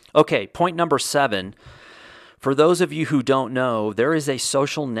thing. Okay, point number 7. For those of you who don't know, there is a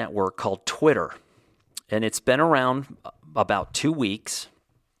social network called Twitter, and it's been around about 2 weeks.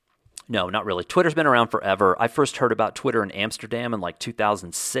 No, not really. Twitter's been around forever. I first heard about Twitter in Amsterdam in like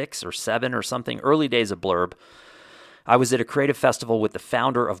 2006 or 7 or something, early days of Blurb. I was at a creative festival with the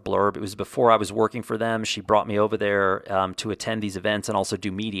founder of Blurb. It was before I was working for them. She brought me over there to attend these events and also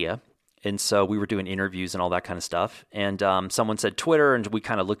do media. And so we were doing interviews and all that kind of stuff. And someone said Twitter, and we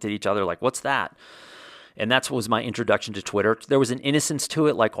kind of looked at each other like, what's that? And that's what was my introduction to Twitter. There was an innocence to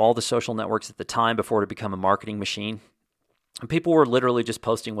it, like all the social networks at the time before it had become a marketing machine. And people were literally just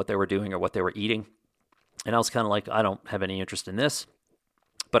posting what they were doing or what they were eating. And I was kind of like, I don't have any interest in this.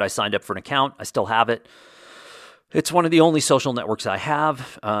 But I signed up for an account. I still have it. It's one of the only social networks I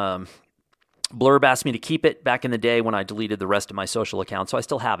have. Blurb asked me to keep it back in the day when I deleted the rest of my social accounts, so I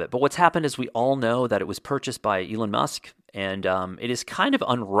still have it. But what's happened is we all know that it was purchased by Elon Musk, and it is kind of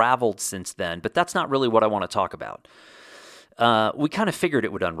unraveled since then, but that's not really what I want to talk about. We kind of figured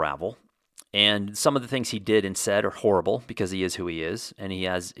it would unravel, and some of the things he did and said are horrible because he is who he is, and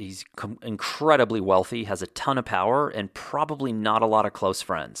he's incredibly wealthy, has a ton of power, and probably not a lot of close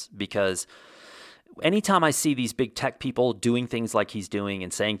friends, because anytime I see these big tech people doing things like he's doing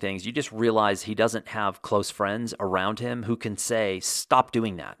and saying things, you just realize he doesn't have close friends around him who can say, stop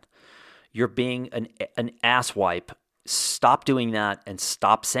doing that. You're being an asswipe. Stop doing that and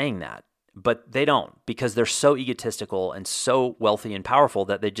stop saying that. But they don't, because they're so egotistical and so wealthy and powerful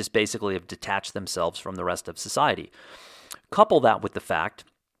that they just basically have detached themselves from the rest of society. Couple that with the fact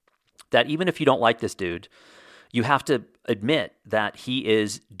that even if you don't like this dude, you have to admit that he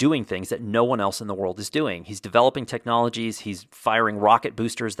is doing things that no one else in the world is doing. He's developing technologies. He's firing rocket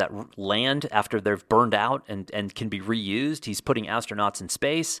boosters that land after they've burned out and can be reused. He's putting astronauts in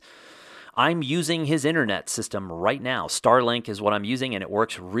space. I'm using his internet system right now. Starlink is what I'm using, and it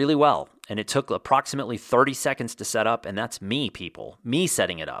works really well. And it took approximately 30 seconds to set up, and that's me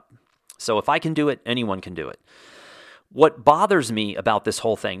setting it up. So if I can do it, anyone can do it. What bothers me about this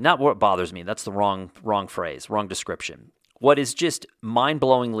whole thing, not what bothers me, that's the wrong phrase, wrong description. What is just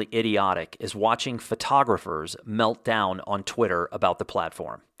mind-blowingly idiotic is watching photographers melt down on Twitter about the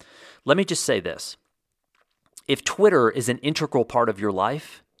platform. Let me just say this. If Twitter is an integral part of your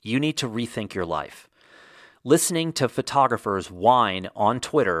life, you need to rethink your life. Listening to photographers whine on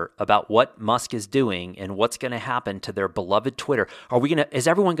Twitter about what Musk is doing and what's going to happen to their beloved Twitter. Is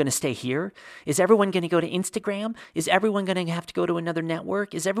everyone going to stay here? Is everyone going to go to Instagram? Is everyone going to have to go to another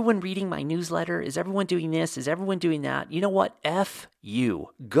network? Is everyone reading my newsletter? Is everyone doing this? Is everyone doing that? You know what? F you.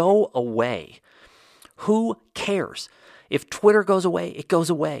 Go away. Who cares? If Twitter goes away, it goes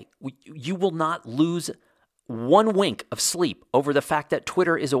away. You will not lose one wink of sleep over the fact that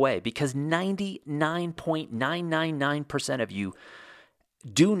Twitter is away, because 99.999% of you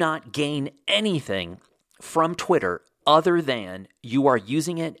do not gain anything from Twitter other than you are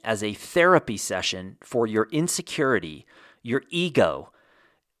using it as a therapy session for your insecurity, your ego,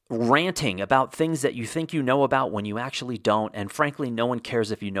 ranting about things that you think you know about when you actually don't, and frankly, no one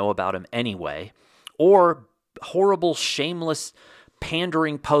cares if you know about them anyway, or horrible, shameless,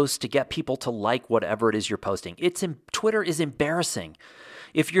 pandering posts to get people to like whatever it is you're posting. Twitter is embarrassing.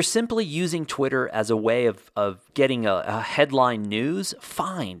 If you're simply using Twitter as a way of getting a headline news,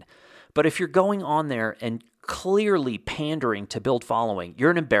 fine. But if you're going on there and clearly pandering to build following,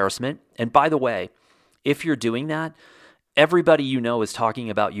 you're an embarrassment. And by the way, if you're doing that, everybody you know is talking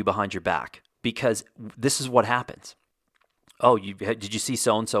about you behind your back, because this is what happens. Oh, did you see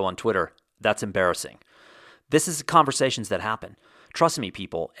so-and-so on Twitter? That's embarrassing. This is conversations that happen. Trust me,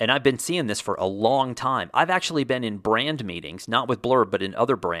 people, and I've been seeing this for a long time. I've actually been in brand meetings, not with Blurb, but in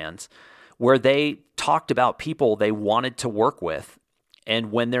other brands, where they talked about people they wanted to work with,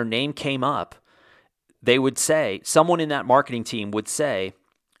 and when their name came up, they would say, someone in that marketing team would say,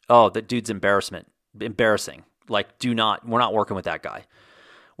 oh, that dude's embarrassing. Like, we're not working with that guy.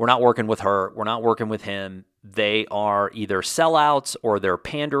 We're not working with her. We're not working with him. They are either sellouts or they're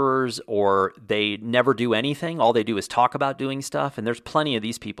panderers or they never do anything. All they do is talk about doing stuff. And there's plenty of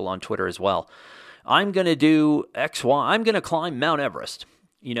these people on Twitter as well. I'm going to do X, Y. I'm going to climb Mount Everest,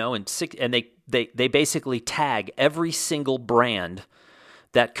 and they basically tag every single brand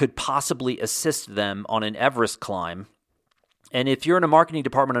that could possibly assist them on an Everest climb. And if you're in a marketing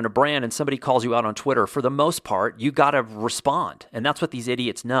department on a brand and somebody calls you out on Twitter, for the most part, you got to respond. And that's what these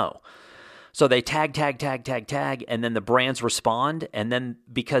idiots know. So they tag, and then the brands respond. And then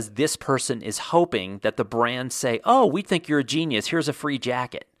because this person is hoping that the brands say, oh, we think you're a genius, here's a free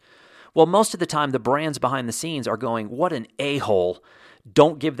jacket. Well, most of the time, the brands behind the scenes are going, what an a-hole.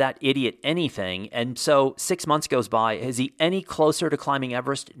 Don't give that idiot anything. And so 6 months goes by. Is he any closer to climbing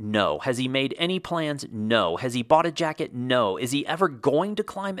Everest? No. Has he made any plans? No. Has he bought a jacket? No. Is he ever going to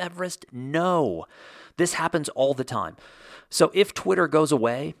climb Everest? No. This happens all the time. So if Twitter goes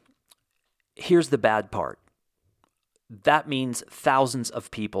away, here's the bad part. That means thousands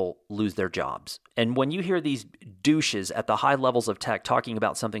of people lose their jobs. And when you hear these douches at the high levels of tech talking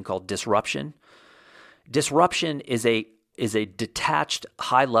about something called disruption is a detached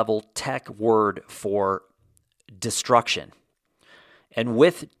high-level tech word for destruction. And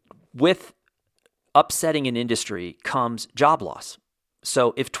with upsetting an industry comes job loss.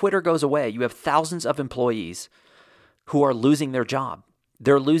 So if Twitter goes away, you have thousands of employees who are losing their job.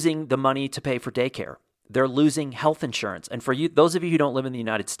 They're losing the money to pay for daycare. They're losing health insurance. And for you, those of you who don't live in the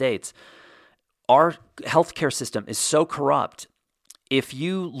United States, our healthcare system is so corrupt. If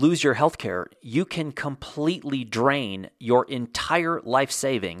you lose your healthcare, you can completely drain your entire life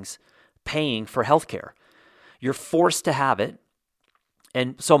savings paying for healthcare. You're forced to have it.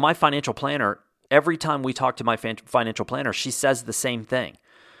 And so my financial planner, every time we talk to my financial planner, she says the same thing.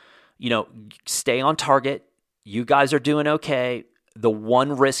 Stay on target. You guys are doing okay. The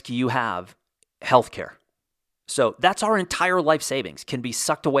one risk you have, healthcare. So that's our entire life savings can be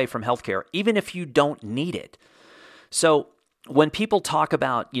sucked away from healthcare, even if you don't need it. So when people talk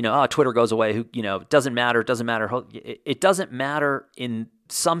about, Twitter goes away, it doesn't matter. It doesn't matter in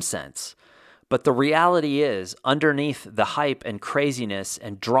some sense. But the reality is, underneath the hype and craziness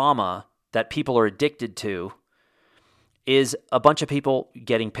and drama that people are addicted to is a bunch of people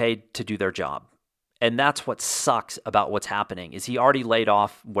getting paid to do their job. And that's what sucks about what's happening is he already laid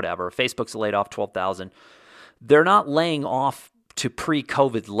off whatever. Facebook's laid off 12,000. They're not laying off to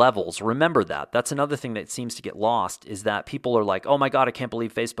pre-COVID levels. Remember that. That's another thing that seems to get lost is that people are like, oh my God, I can't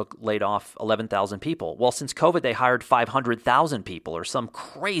believe Facebook laid off 11,000 people. Well, since COVID, they hired 500,000 people or some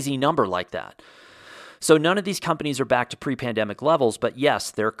crazy number like that. So none of these companies are back to pre-pandemic levels, but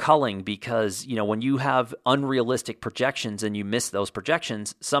yes, they're culling because, when you have unrealistic projections and you miss those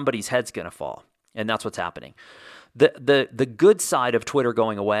projections, somebody's head's going to fall. And that's what's happening. The good side of Twitter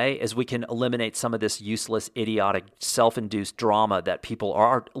going away is we can eliminate some of this useless, idiotic, self-induced drama that people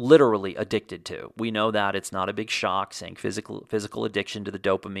are literally addicted to. We know that it's not a big shock, saying physical addiction to the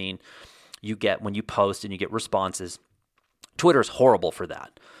dopamine you get when you post and you get responses. Twitter's horrible for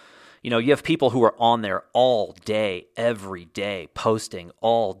that. You have people who are on there all day, every day, posting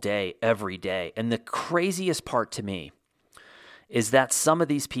all day, every day. And the craziest part to me is that some of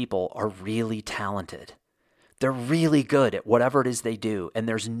these people are really talented. They're really good at whatever it is they do, and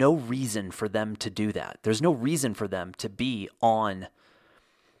there's no reason for them to do that. There's no reason for them to be on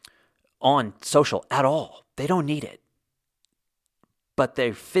social at all. They don't need it, but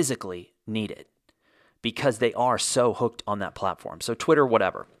they physically need it because they are so hooked on that platform. So Twitter,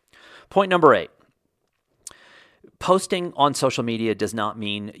 whatever. Point number 8. Posting on social media does not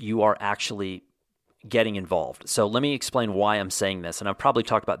mean you are actually getting involved. So let me explain why I'm saying this, and I've probably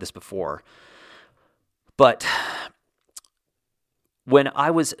talked about this before. But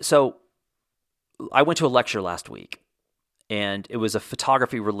I went to a lecture last week, and it was a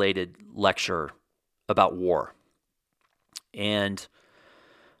photography-related lecture about war. And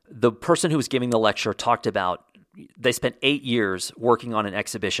the person who was giving the lecture talked about, they spent 8 years working on an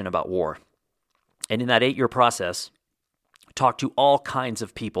exhibition about war. And in that 8-year process, talked to all kinds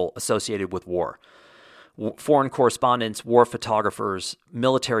of people associated with war. Foreign correspondents, war photographers,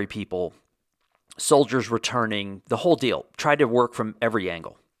 military people, soldiers returning, the whole deal. Tried to work from every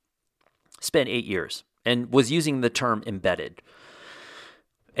angle. Spent 8 years and was using the term embedded.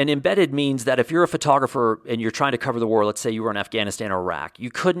 And embedded means that if you're a photographer and you're trying to cover the war, let's say you were in Afghanistan or Iraq, you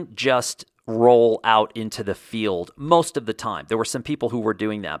couldn't just roll out into the field most of the time. There were some people who were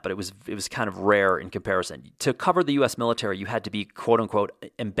doing that, but it was kind of rare in comparison. To cover the U.S. military, you had to be quote-unquote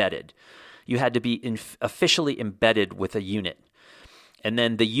embedded. You had to be officially embedded with a unit. And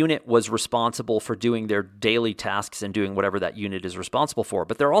then the unit was responsible for doing their daily tasks and doing whatever that unit is responsible for.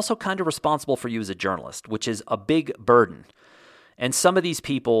 But they're also kind of responsible for you as a journalist, which is a big burden. And some of these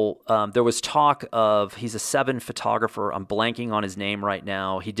people, there was talk of, he's a 7 photographer. I'm blanking on his name right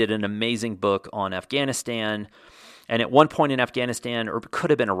now. He did an amazing book on Afghanistan. And at one point in Afghanistan, or it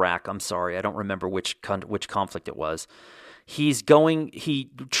could have been Iraq, I'm sorry, I don't remember which conflict it was. He's trying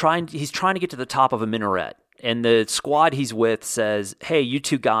to get to the top of a minaret. And the squad he's with says, hey, you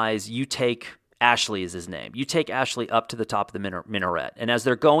two guys, you take, Ashley is his name, you take Ashley up to the top of the minaret. And as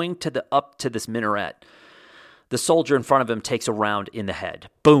they're going up to this minaret, the soldier in front of him takes a round in the head.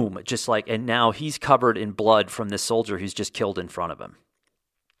 Boom, and now he's covered in blood from this soldier who's just killed in front of him.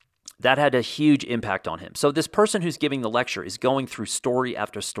 That had a huge impact on him. So this person who's giving the lecture is going through story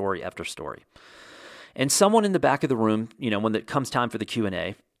after story after story. And someone in the back of the room, when it comes time for the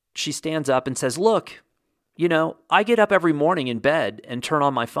Q&A, she stands up and says, look, I get up every morning in bed and turn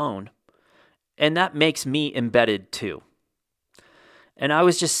on my phone, and that makes me embedded too. And I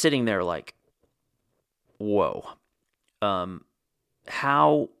was just sitting there like, whoa,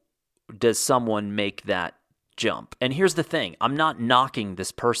 how does someone make that jump? And here's the thing, I'm not knocking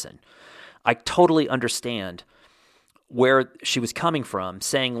this person. I totally understand where she was coming from,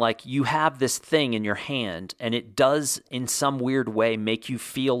 saying like, you have this thing in your hand and it does in some weird way make you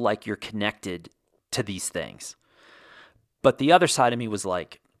feel like you're connected to these things. But the other side of me was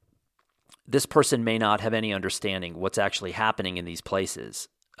like, this person may not have any understanding what's actually happening in these places,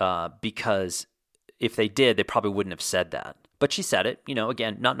 because if they did, they probably wouldn't have said that. But she said it,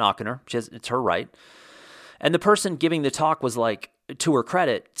 again, not knocking her. It's her right. And the person giving the talk was like, to her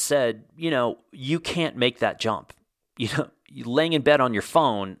credit, said, you can't make that jump. Laying in bed on your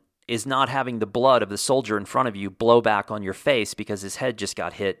phone is not having the blood of the soldier in front of you blow back on your face because his head just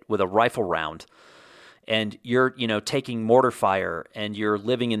got hit with a rifle round. And you're, taking mortar fire and you're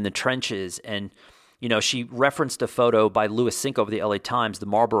living in the trenches. And, she referenced a photo by Louis Cinco of the LA Times, the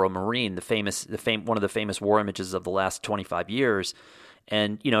Marlboro Marine, one of the famous war images of the last 25 years.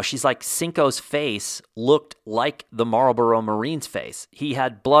 And, she's like, Cinco's face looked like the Marlboro Marine's face. He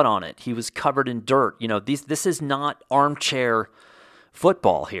had blood on it. He was covered in dirt. This is not armchair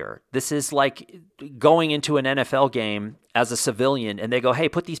football here. This is like going into an NFL game as a civilian and they go, hey,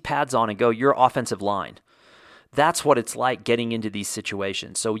 put these pads on and go, you're offensive line. That's what it's like getting into these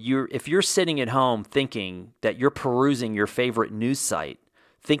situations. So if you're sitting at home thinking that you're perusing your favorite news site,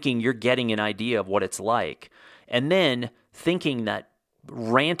 thinking you're getting an idea of what it's like, and then thinking that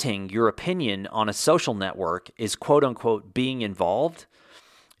ranting your opinion on a social network is quote unquote being involved,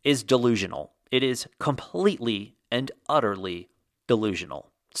 is delusional. It is completely and utterly delusional.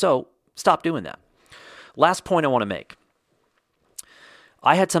 So stop doing that. Last point I want to make.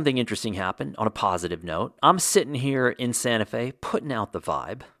 I had something interesting happen on a positive note. I'm sitting here in Santa Fe putting out the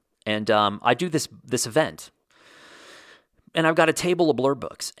vibe, and I do this event, and I've got a table of blurb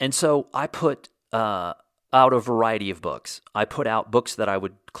books, and so I put out a variety of books. I put out books that I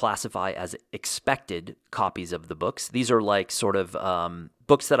would classify as expected copies of the books. These are like sort of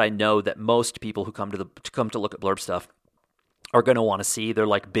books that I know that most people who come to look at blurb stuff are going to want to see. They're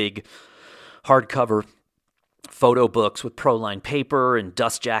like big hardcover photo books with Proline paper and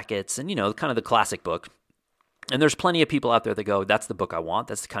dust jackets and, kind of the classic book. And there's plenty of people out there that go, that's the book I want.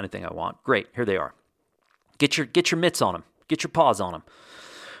 That's the kind of thing I want. Great. Here they are. Get your mitts on them. Get your paws on them.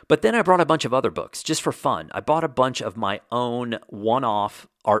 But then I brought a bunch of other books just for fun. I bought a bunch of my own one-off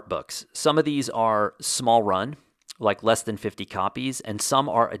art books. Some of these are small run, like less than 50 copies, and some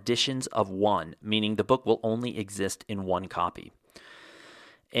are editions of one, meaning the book will only exist in one copy.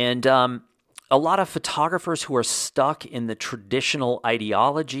 And a lot of photographers who are stuck in the traditional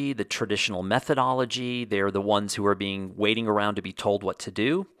ideology, the traditional methodology, they're the ones who are waiting around to be told what to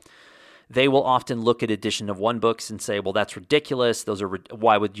do. They will often look at edition of one books and say, well, that's ridiculous.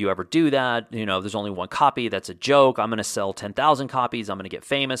 Why would you ever do that? There's only one copy. That's a joke. I'm going to sell 10,000 copies. I'm going to get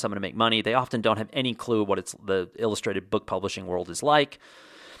famous. I'm going to make money. They often don't have any clue what the illustrated book publishing world is like.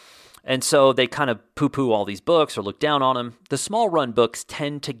 And so they kind of poo-poo all these books or look down on them. The small run books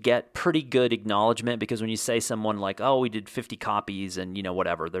tend to get pretty good acknowledgement because when you say someone like, oh, we did 50 copies and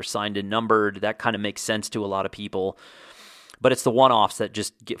whatever, they're signed and numbered, that kind of makes sense to a lot of people. But it's the one-offs that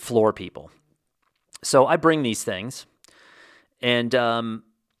just floor people. So I bring these things, and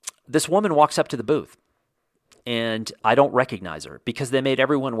this woman walks up to the booth, and I don't recognize her because they made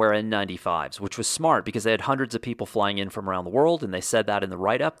everyone wear N95s, which was smart because they had hundreds of people flying in from around the world, and they said that in the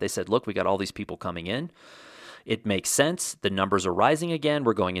write-up. They said, look, we got all these people coming in. It makes sense. The numbers are rising again.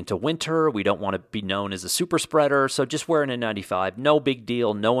 We're going into winter. We don't want to be known as a super spreader, so just wear an N95. No big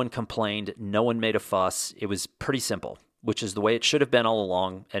deal. No one complained. No one made a fuss. It was pretty simple, which is the way it should have been all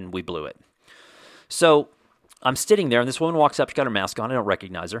along, and we blew it. So I'm sitting there, and this woman walks up. She's got her mask on. I don't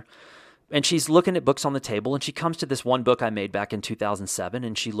recognize her. And she's looking at books on the table, and she comes to this one book I made back in 2007,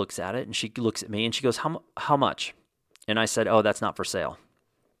 and she looks at it, and she looks at me, and she goes, how much? And I said, oh, that's not for sale.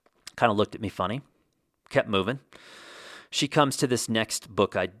 Kind of looked at me funny, kept moving. She comes to this next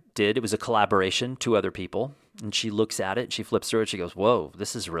book I did. It was a collaboration, 2 other people, and she looks at it, she flips through it, she goes, whoa,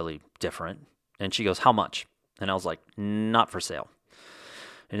 this is really different. And she goes, how much? And I was like, not for sale.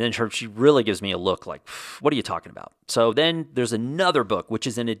 And then she really gives me a look like, what are you talking about? So then there's another book, which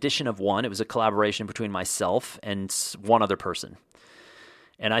is an edition of one. It was a collaboration between myself and one other person.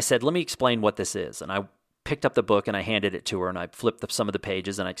 And I said, let me explain what this is. And I picked up the book and I handed it to her and I flipped up some of the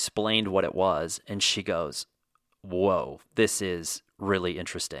pages and I explained what it was. And she goes, whoa, this is really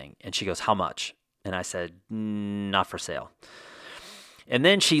interesting. And she goes, how much? And I said, not for sale. And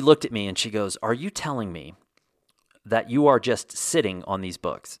then she looked at me and she goes, are you telling me that you are just sitting on these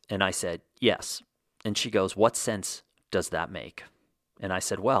books? And I said, yes. And she goes, what sense does that make? And I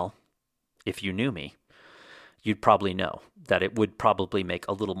said, well, if you knew me, you'd probably know that it would probably make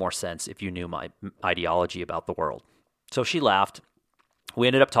a little more sense if you knew my ideology about the world. So she laughed. We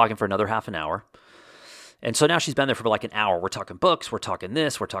ended up talking for another half an hour. And so now she's been there for like an hour. We're talking books, we're talking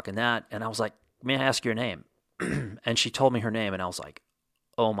this, we're talking that. And I was like, may I ask your name? And she told me her name, and I was like,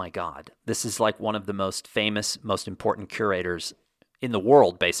 oh my God, this is like one of the most famous, most important curators in the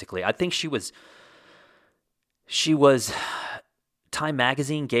world, basically. I think she was, Time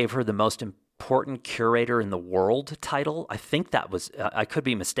Magazine gave her the most important curator in the world title. I think that was, I could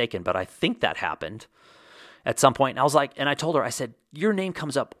be mistaken, but I think that happened at some point. And I was like, and I told her, I said, your name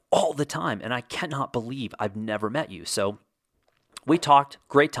comes up all the time, and I cannot believe I've never met you. So we talked,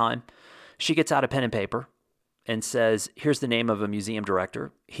 great time. She gets out a pen and paper and says, here's the name of a museum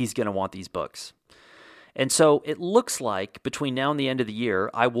director. He's going to want these books. And so it looks like between now and the end of the year,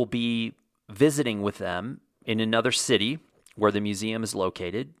 I will be visiting with them in another city where the museum is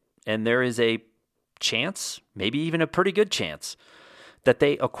located. And there is a chance, maybe even a pretty good chance, that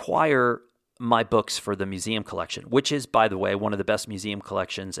they acquire my books for the museum collection, which is, by the way, one of the best museum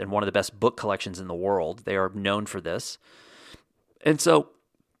collections and one of the best book collections in the world. They are known for this. And so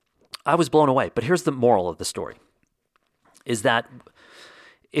I was blown away. But here's the moral of the story, is that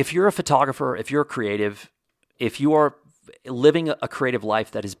if you're a photographer, if you're a creative, if you are living a creative life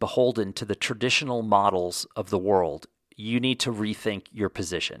that is beholden to the traditional models of the world, you need to rethink your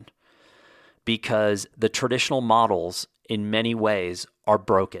position, because the traditional models in many ways are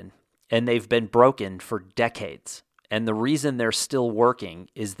broken, and they've been broken for decades. And the reason they're still working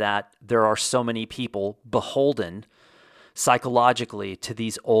is that there are so many people beholden psychologically to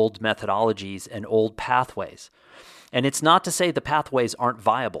these old methodologies and old pathways. And it's not to say the pathways aren't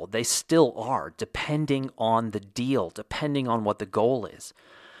viable. They still are, depending on the deal, depending on what the goal is.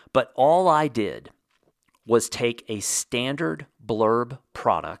 But all I did was take a standard blurb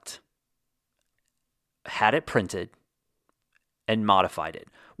product, had it printed, and modified it.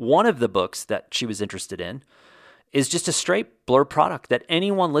 One of the books that she was interested in is just a straight blurb product that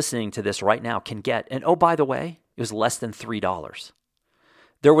anyone listening to this right now can get. And oh, by the way, it was less than $3.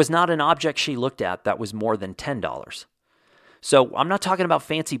 There was not an object she looked at that was more than $10. So I'm not talking about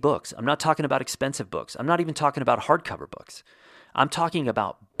fancy books. I'm not talking about expensive books. I'm not even talking about hardcover books. I'm talking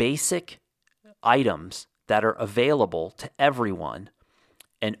about basic items that are available to everyone.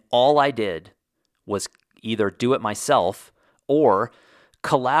 And all I did was either do it myself or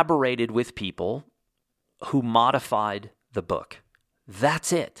collaborated with people who modified the book.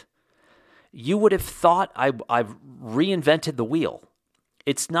 That's it. You would have thought I've reinvented the wheel.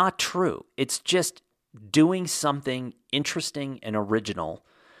 It's not true. It's just doing something interesting and original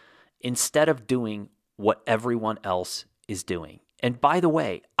instead of doing what everyone else is doing. And by the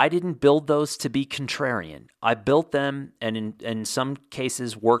way, I didn't build those to be contrarian. I built them and in some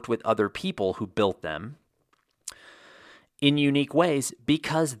cases worked with other people who built them in unique ways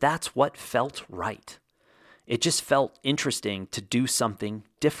because that's what felt right. It just felt interesting to do something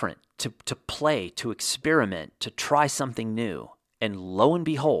different, to play, to experiment, to try something new. And lo and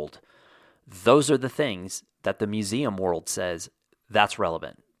behold, those are the things that the museum world says, that's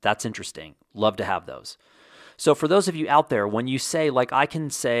relevant, that's interesting, love to have those. So for those of you out there, when you say, like I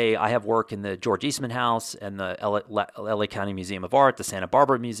can say I have work in the George Eastman House and the LA County Museum of Art, the Santa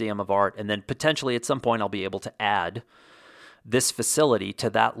Barbara Museum of Art, and then potentially at some point I'll be able to add this facility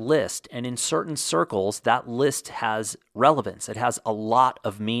to that list. And in certain circles, that list has relevance. It has a lot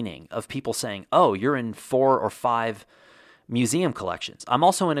of meaning of people saying, oh, you're in 4 or 5 museum collections. I'm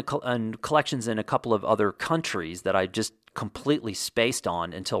also in collections in a couple of other countries that I just completely spaced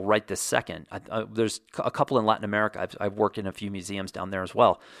on until right this second. There's a couple in Latin America. I've worked in a few museums down there as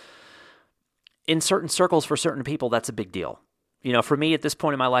well. In certain circles, for certain people, that's a big deal. You know, for me at this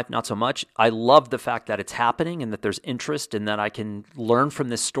point in my life, not so much. I love the fact that it's happening and that there's interest and that I can learn from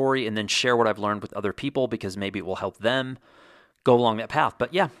this story and then share what I've learned with other people because maybe it will help them go along that path.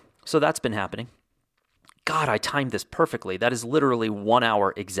 But yeah, so that's been happening. God, I timed this perfectly. That is literally 1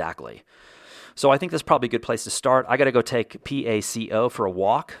 hour exactly. So I think that's probably a good place to start. I got to go take PACO for a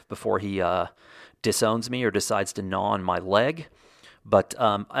walk before he disowns me or decides to gnaw on my leg. But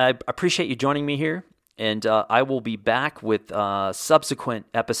I appreciate you joining me here, and I will be back with subsequent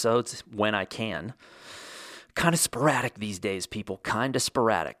episodes when I can. Kind of sporadic these days, people. Kind of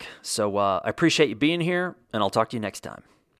sporadic. So I appreciate you being here, and I'll talk to you next time.